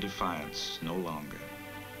pretend defiance no longer.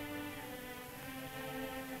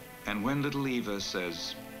 And when little Eva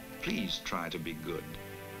says, "Please try to be good.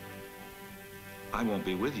 I won't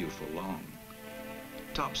be with you for long,"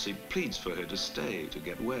 Topsy pleads for her to stay, to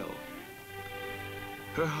get well.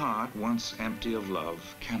 Her heart, once empty of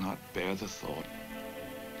love, cannot bear the thought.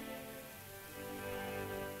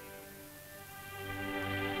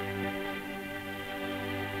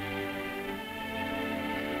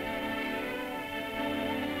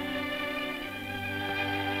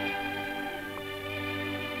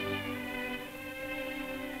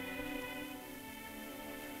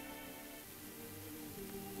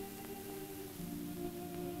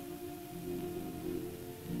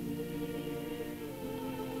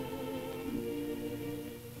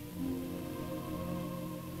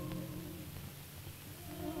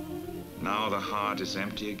 Now the heart is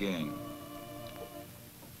empty again.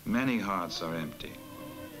 Many hearts are empty.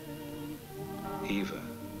 Eva,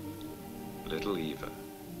 little Eva.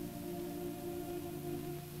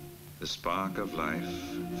 The spark of life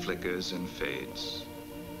flickers and fades.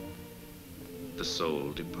 The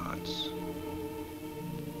soul departs.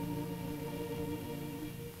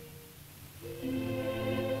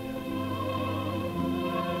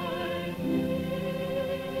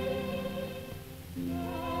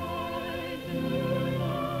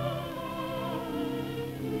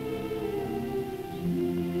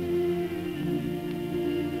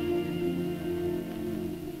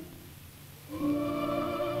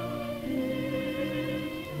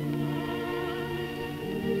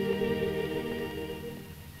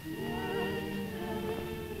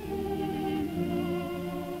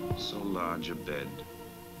 So large a bed,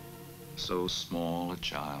 so small a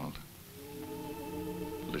child,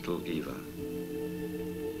 little Eva.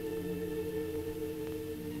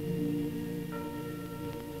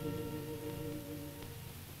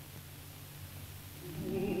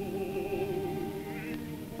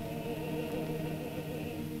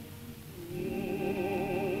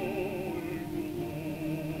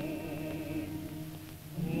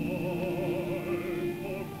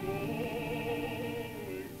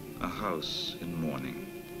 House in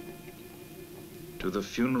mourning. To the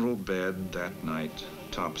funeral bed that night,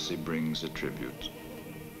 Topsy brings a tribute.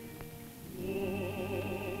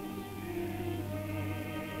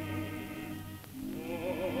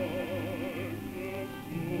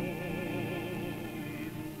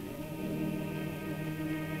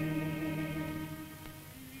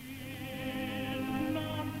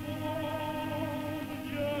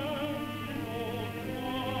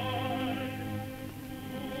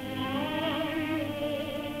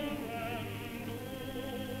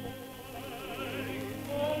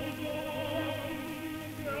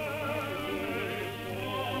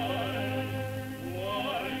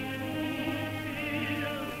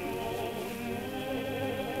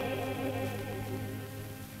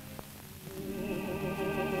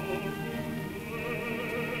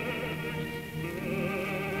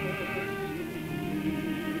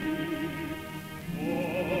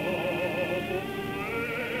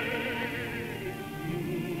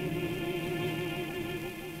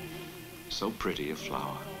 So pretty a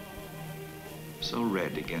flower, so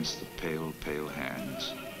red against the pale, pale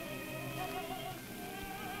hands.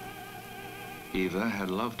 Eva had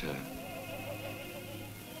loved her.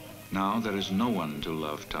 Now there is no one to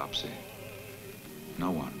love Topsy. No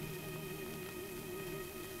one.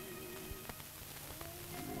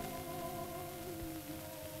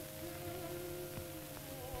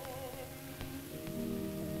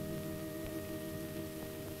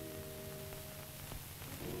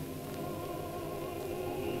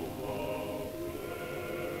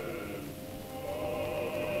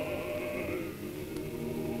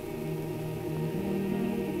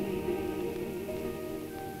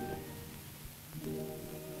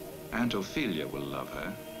 Aunt Ophelia will love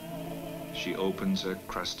her. She opens her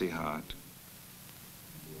crusty heart.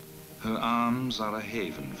 Her arms are a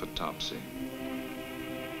haven for Topsy.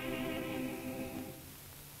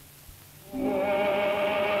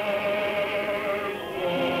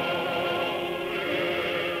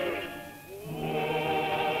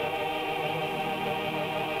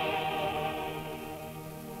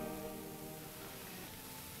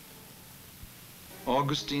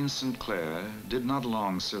 Augustine St. Clair did not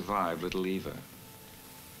long survive little Eva.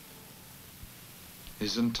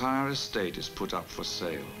 His entire estate is put up for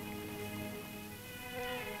sale.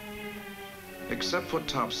 Except for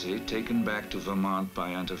Topsy, taken back to Vermont by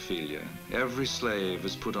Aunt Ophelia, every slave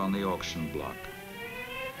is put on the auction block.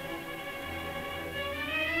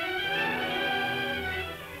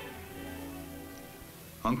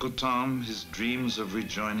 Uncle Tom, his dreams of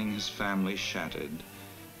rejoining his family shattered,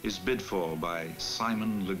 is bid for by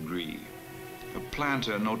Simon Legree, a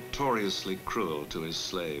planter notoriously cruel to his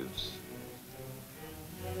slaves.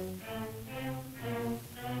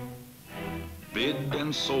 Bid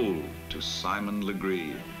and sold to Simon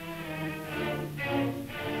Legree.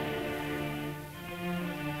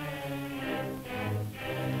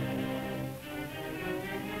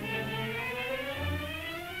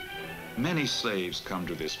 Many slaves come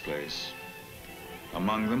to this place,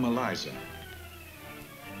 among them Eliza.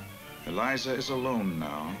 Eliza is alone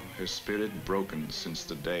now, her spirit broken since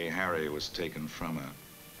the day Harry was taken from her.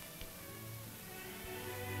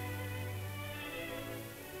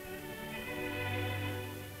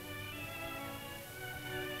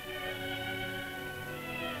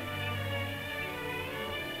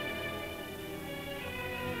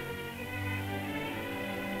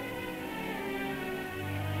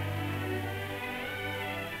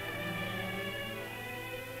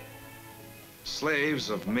 Slaves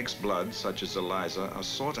of mixed blood, such as Eliza, are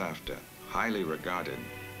sought after, highly regarded.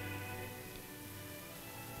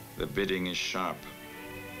 The bidding is sharp.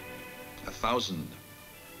 1,000,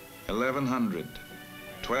 1,100,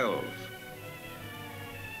 12,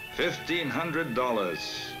 $1,500.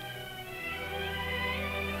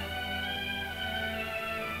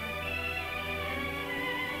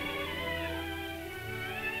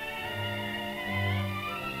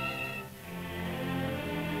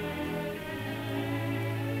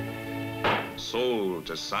 Sold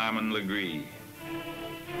to Simon Legree.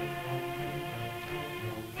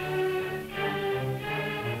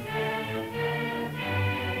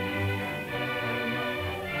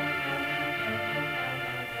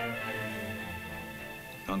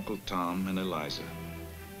 Uncle Tom and Eliza.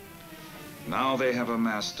 Now they have a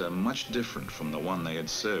master much different from the one they had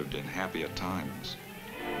served in happier times.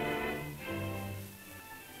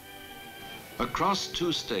 Across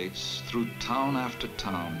 2 states, through town after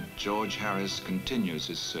town, George Harris continues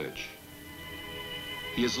his search.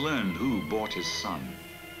 He has learned who bought his son.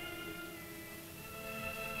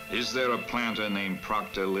 Is there a planter named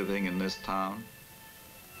Proctor living in this town?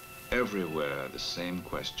 Everywhere, the same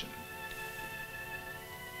question.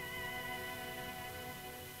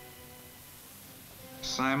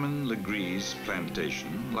 Simon Legree's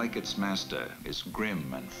plantation, like its master, is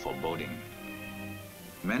grim and foreboding.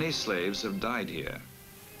 Many slaves have died here,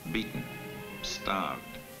 beaten,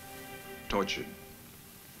 starved, tortured.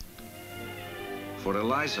 For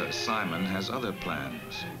Eliza, Simon has other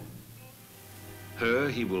plans. Her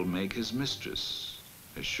he will make his mistress,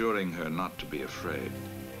 assuring her not to be afraid.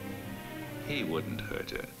 He wouldn't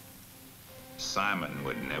hurt her. Simon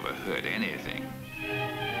would never hurt anything.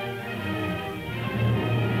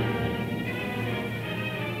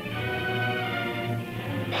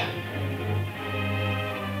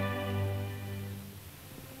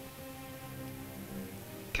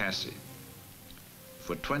 Cassie.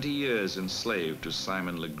 For 20 years enslaved to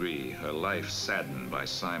Simon Legree, her life saddened by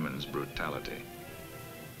Simon's brutality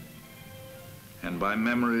and by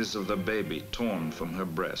memories of the baby torn from her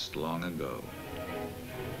breast long ago.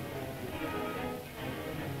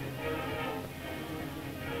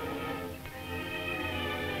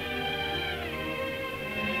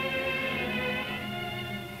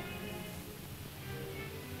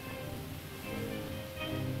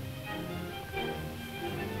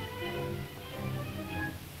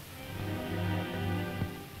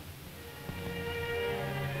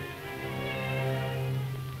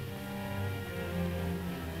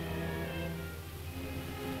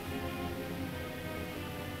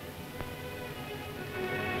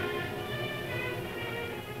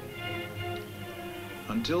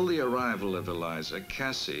 Until the arrival of Eliza,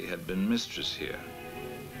 Cassie had been mistress here.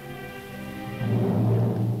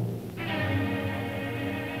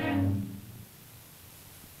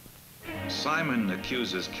 Simon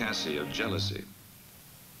accuses Cassie of jealousy.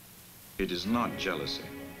 It is not jealousy.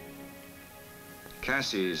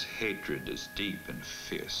 Cassie's hatred is deep and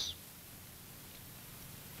fierce.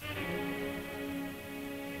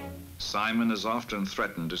 Simon has often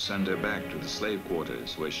threatened to send her back to the slave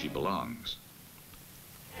quarters where she belongs.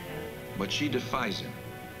 But she defies him.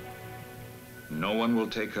 No one will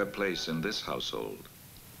take her place in this household.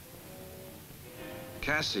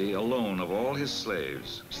 Cassie, alone of all his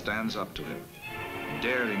slaves, stands up to him,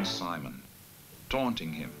 daring Simon,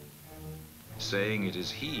 taunting him, saying it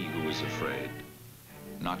is he who is afraid,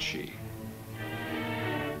 not she.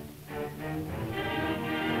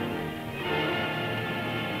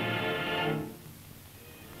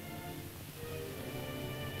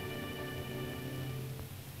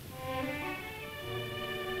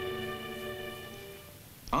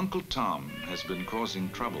 Uncle Tom has been causing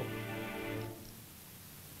trouble.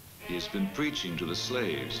 He has been preaching to the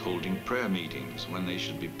slaves, holding prayer meetings when they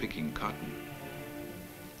should be picking cotton.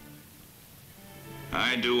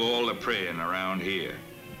 I do all the praying around here.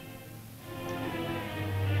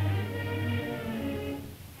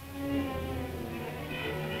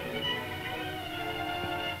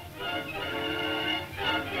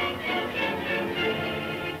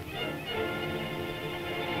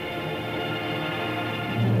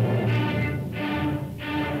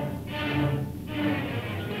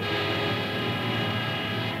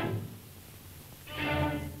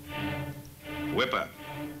 Whipper.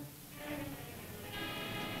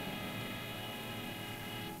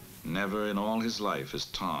 Never in all his life has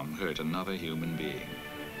Tom hurt another human being.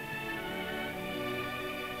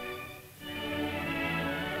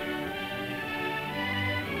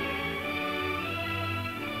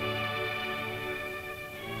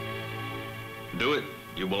 Do it.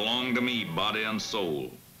 You belong to me, body and soul.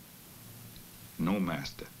 No,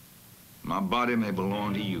 master. My body may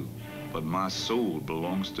belong to you, but my soul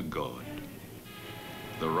belongs to God.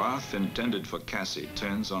 The wrath intended for Cassie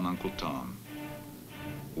turns on Uncle Tom.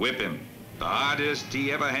 Whip him, the hardest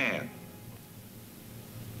he ever had.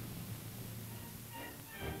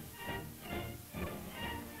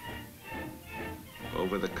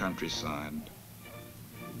 Over the countryside,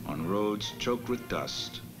 on roads choked with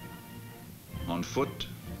dust, on foot,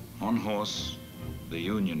 on horse, the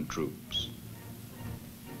Union troops.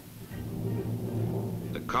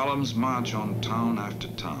 The columns march on town after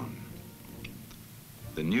town.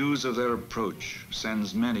 The news of their approach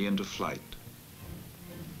sends many into flight.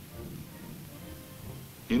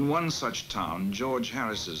 In one such town, George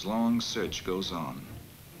Harris's long search goes on.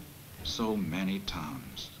 So many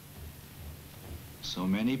towns. So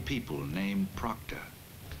many people named Proctor.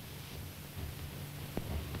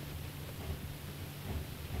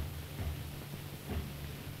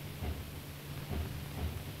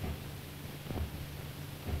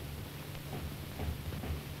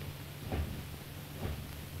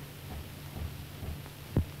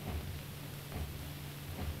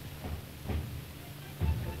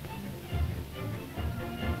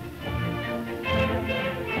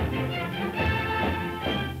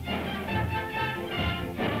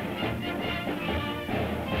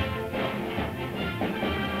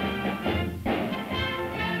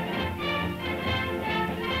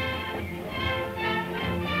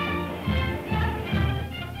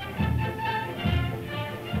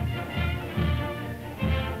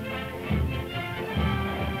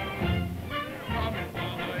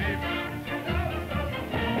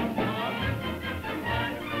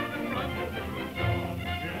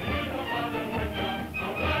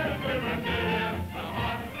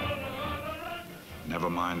 Never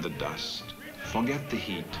mind the dust. Forget the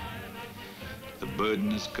heat. The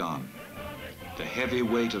burden is gone. The heavy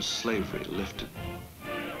weight of slavery lifted.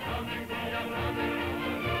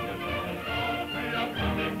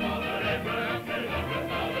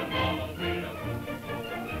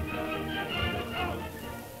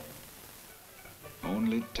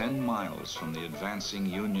 Only 10 miles from the advancing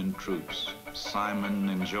Union troops, Simon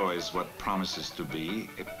enjoys what promises to be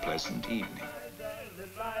a pleasant evening.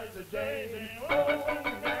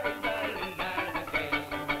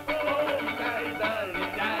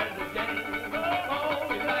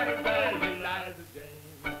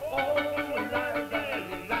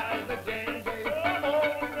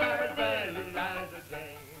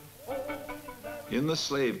 In the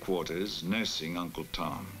slave quarters, nursing Uncle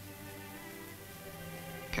Tom,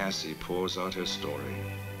 Cassie pours out her story,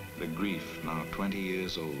 the grief now 20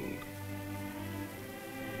 years old.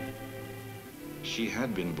 She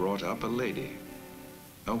had been brought up a lady,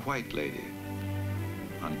 a white lady,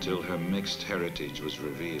 until her mixed heritage was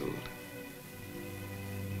revealed.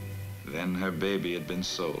 Then her baby had been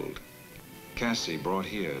sold. Cassie brought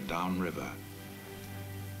here downriver,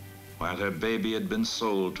 while her baby had been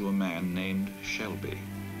sold to a man named Shelby.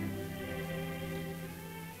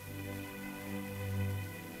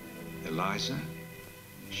 Eliza?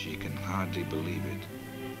 She can hardly believe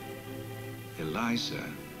it. Eliza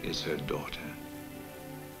is her daughter.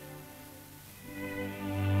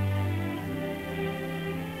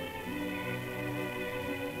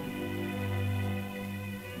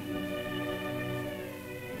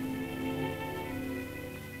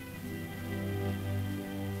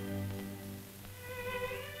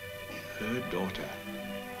 Her daughter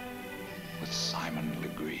with Simon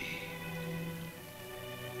Legree.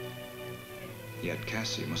 Yet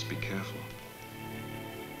Cassie must be careful.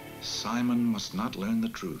 Simon must not learn the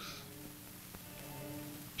truth.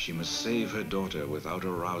 She must save her daughter without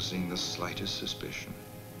arousing the slightest suspicion.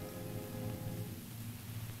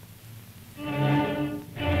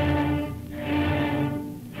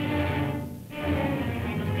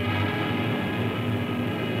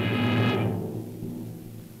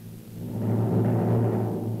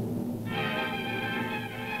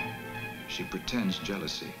 She pretends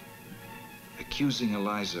jealousy, accusing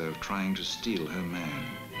Eliza of trying to steal her man.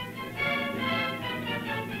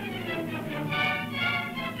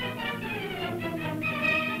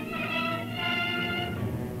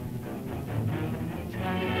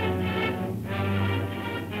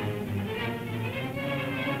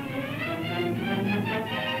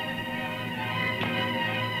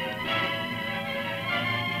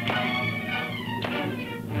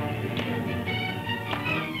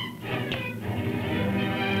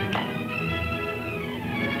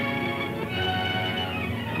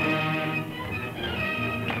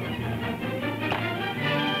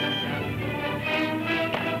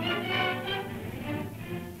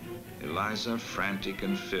 Eliza, frantic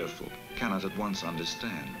and fearful, cannot at once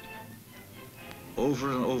understand.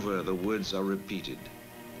 Over and over, the words are repeated.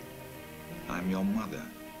 I'm your mother.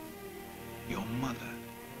 Your mother.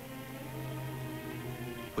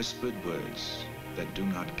 whispered words that do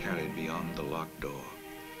not carry beyond the locked door.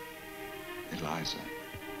 Eliza,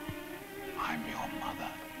 I'm your mother.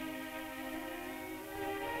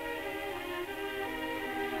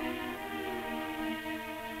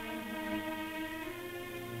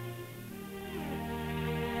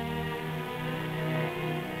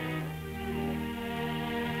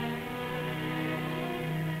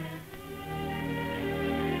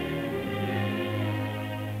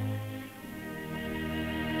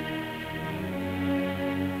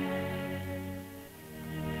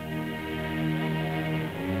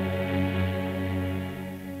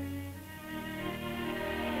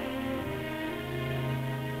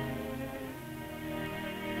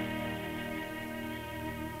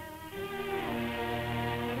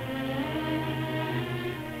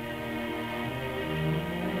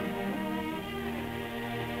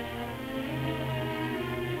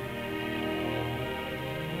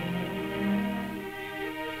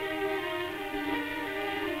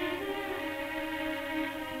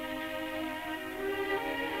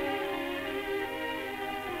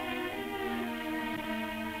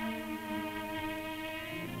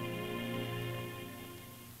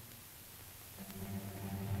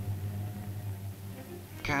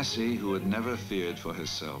 Cassie, who had never feared for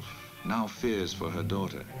herself, now fears for her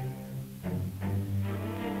daughter.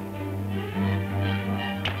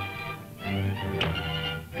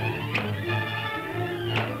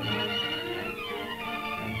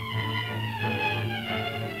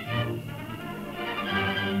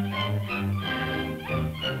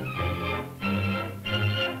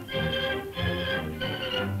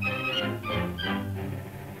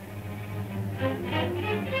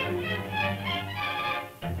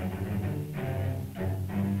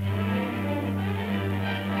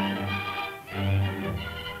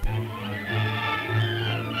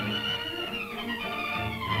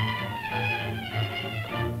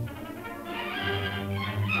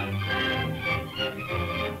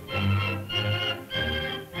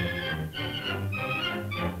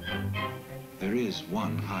 There is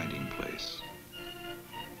one hiding place,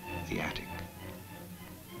 the attic.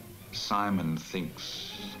 Simon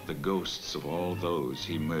thinks the ghosts of all those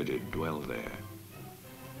he murdered dwell there.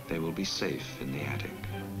 They will be safe in the attic.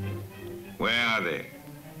 Where are they?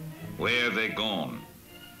 Where have they gone?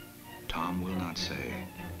 Tom will not say.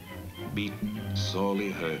 Beaten,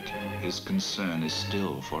 sorely hurt, his concern is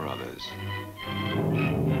still for others.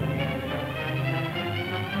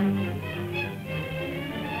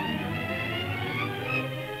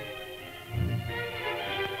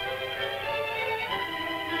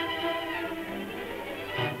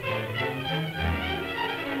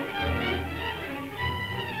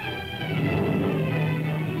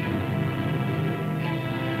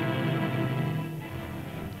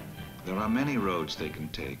 There are many roads they can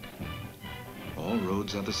take. All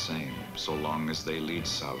roads are the same, so long as they lead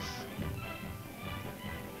south.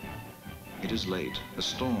 It is late. A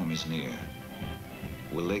storm is near.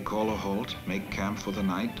 Will they call a halt, make camp for the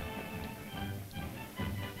night?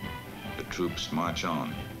 The troops march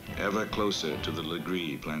on, ever closer to the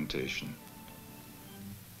Legree plantation.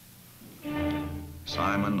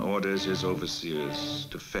 Simon orders his overseers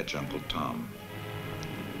to fetch Uncle Tom.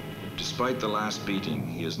 Despite the last beating,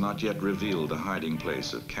 he has not yet revealed the hiding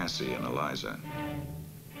place of Cassie and Eliza.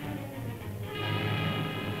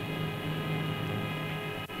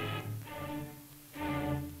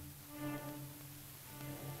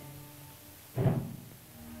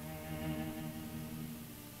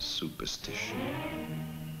 Superstition.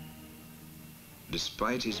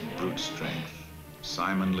 Despite his brute strength,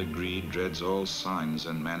 Simon Legree dreads all signs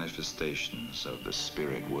and manifestations of the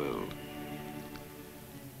spirit world.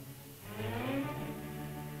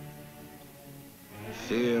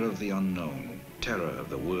 Fear of the unknown, terror of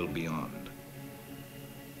the world beyond.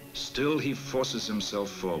 Still he forces himself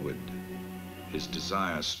forward, his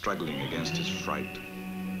desire struggling against his fright.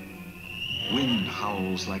 Wind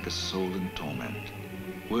howls like a soul in torment,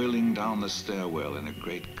 whirling down the stairwell in a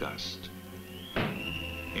great gust.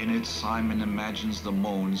 In it, Simon imagines the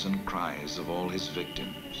moans and cries of all his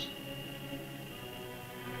victims.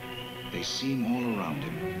 They seem all around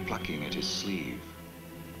him, plucking at his sleeve,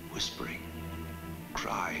 whispering,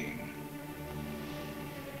 crying.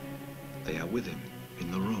 They are with him,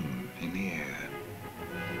 in the room, in the air.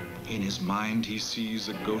 In his mind, he sees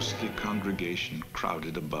a ghostly congregation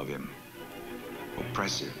crowded above him,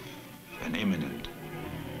 oppressive and imminent.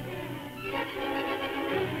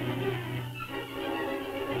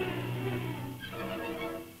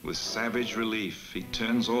 With savage relief, he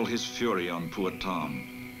turns all his fury on poor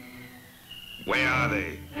Tom. Where are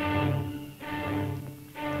they?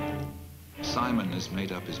 Simon has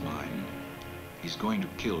made up his mind. He's going to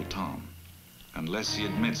kill Tom, unless he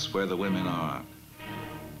admits where the women are.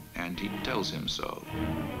 And he tells him so.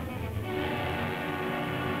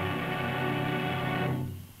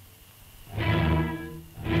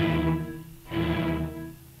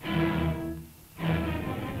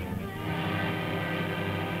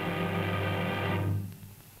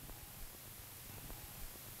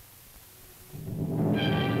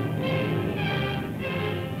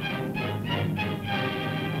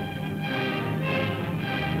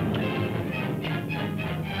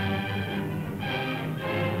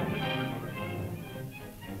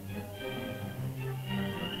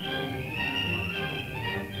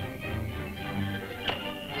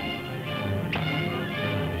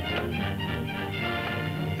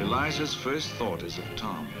 Eliza's first thought is of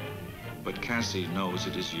Tom, but Cassie knows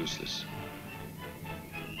it is useless.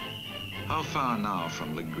 How far now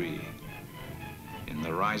from Legree? In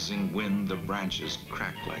the rising wind, the branches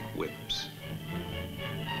crack like whips.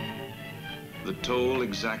 The toll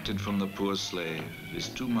exacted from the poor slave is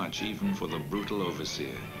too much even for the brutal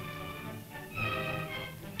overseer.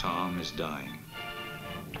 Tom is dying.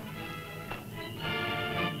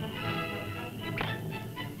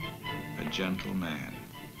 A gentle man.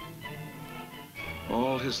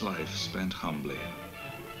 All his life spent humbly,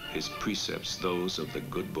 his precepts those of the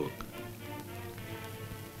good book.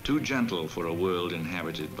 Too gentle for a world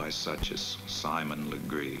inhabited by such as Simon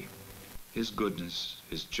Legree. His goodness,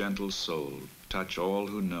 his gentle soul touch all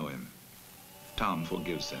who know him. Tom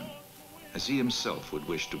forgives them, as he himself would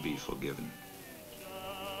wish to be forgiven.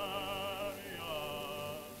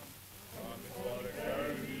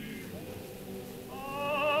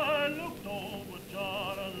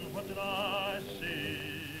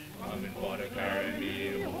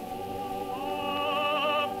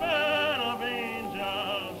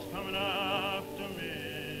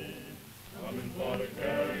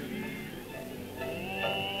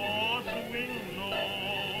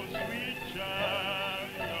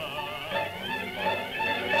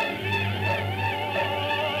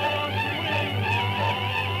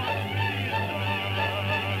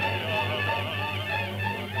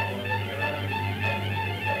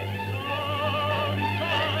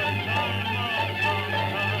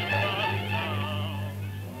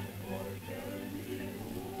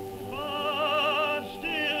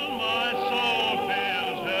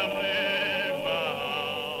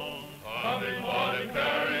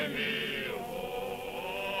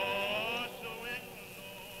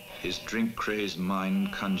 His drink-crazed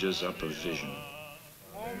mind conjures up a vision.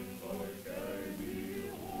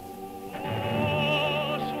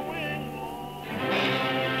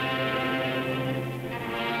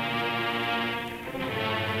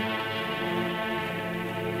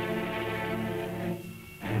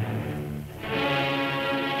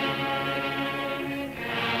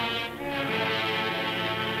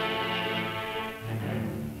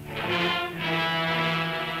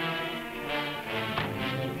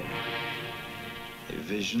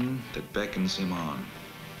 Vision that beckons him on.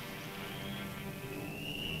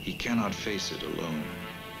 He cannot face it alone.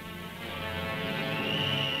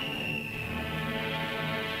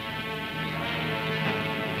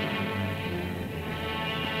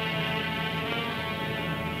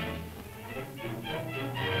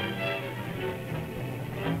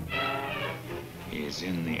 He is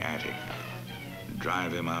in the attic.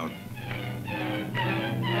 Drive him out.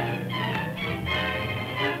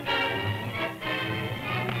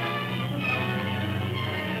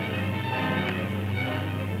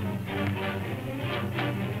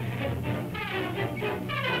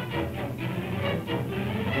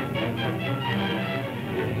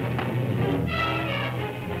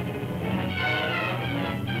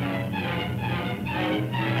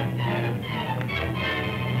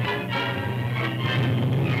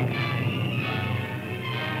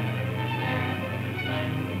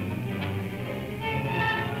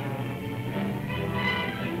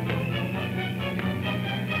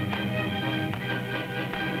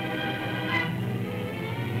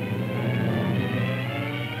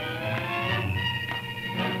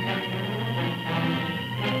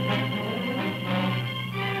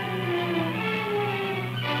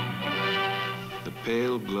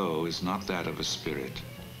 Pale glow is not that of a spirit.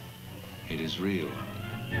 It is real.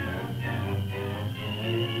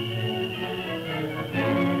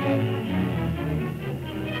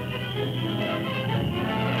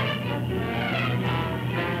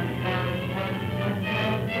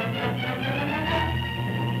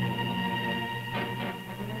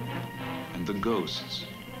 And the ghosts,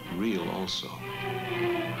 real also.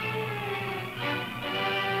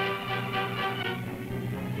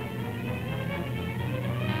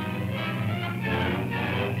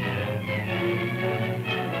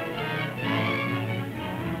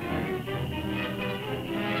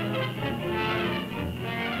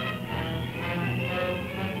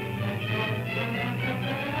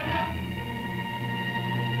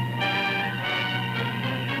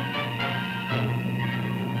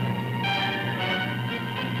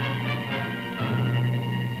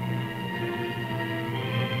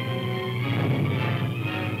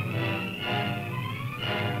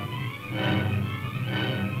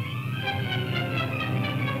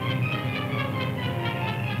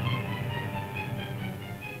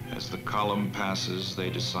 column passes,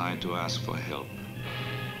 they decide to ask for help.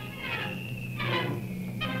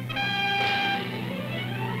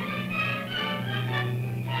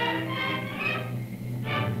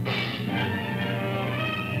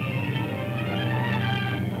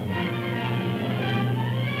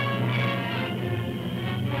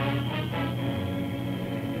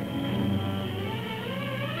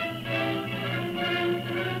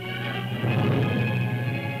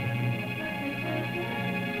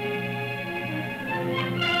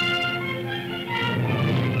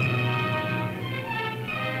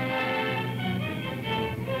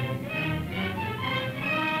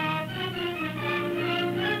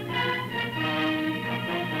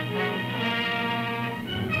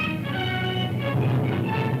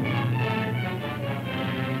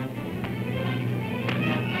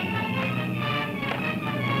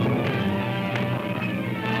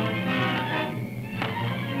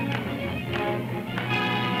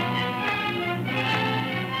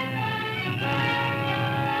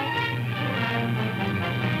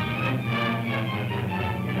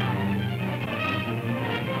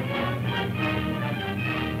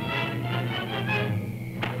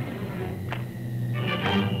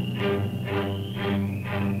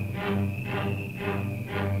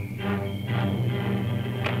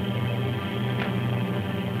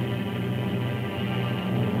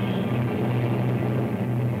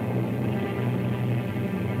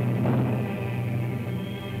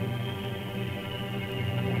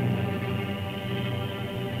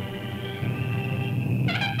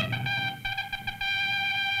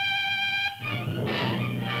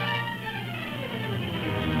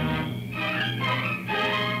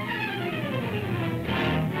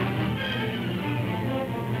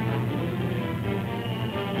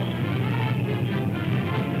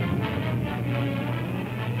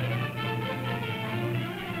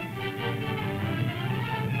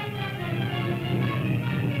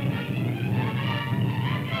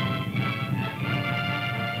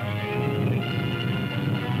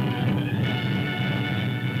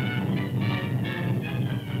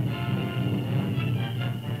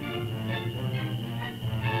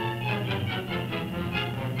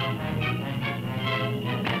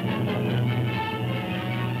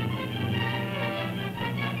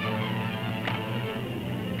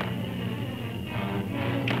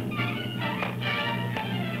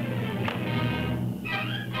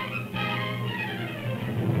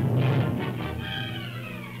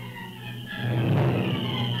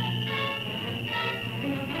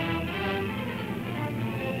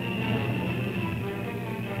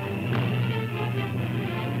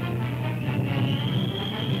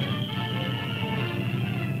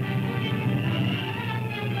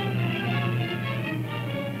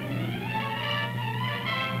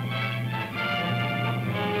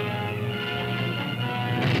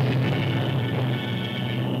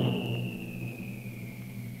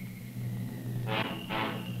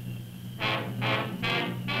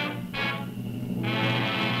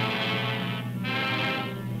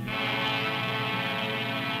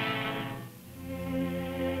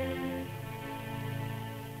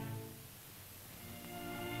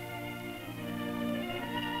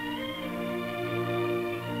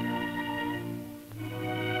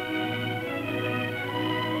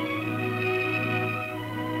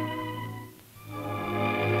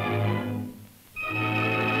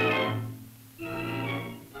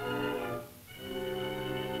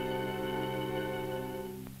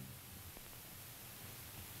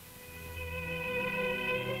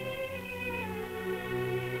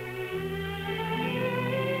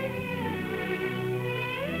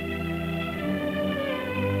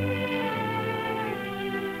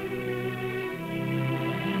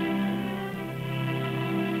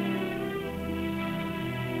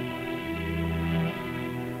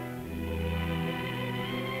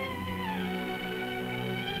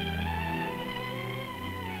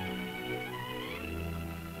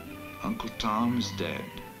 Uncle Tom is dead,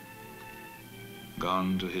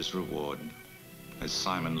 gone to his reward, as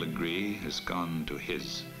Simon Legree has gone to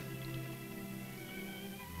his.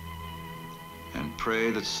 And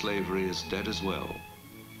pray that slavery is dead as well,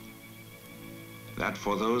 that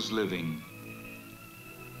for those living,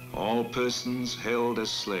 all persons held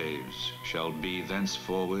as slaves shall be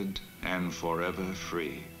thenceforward and forever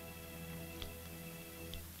free.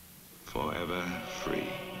 Forever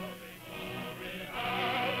free.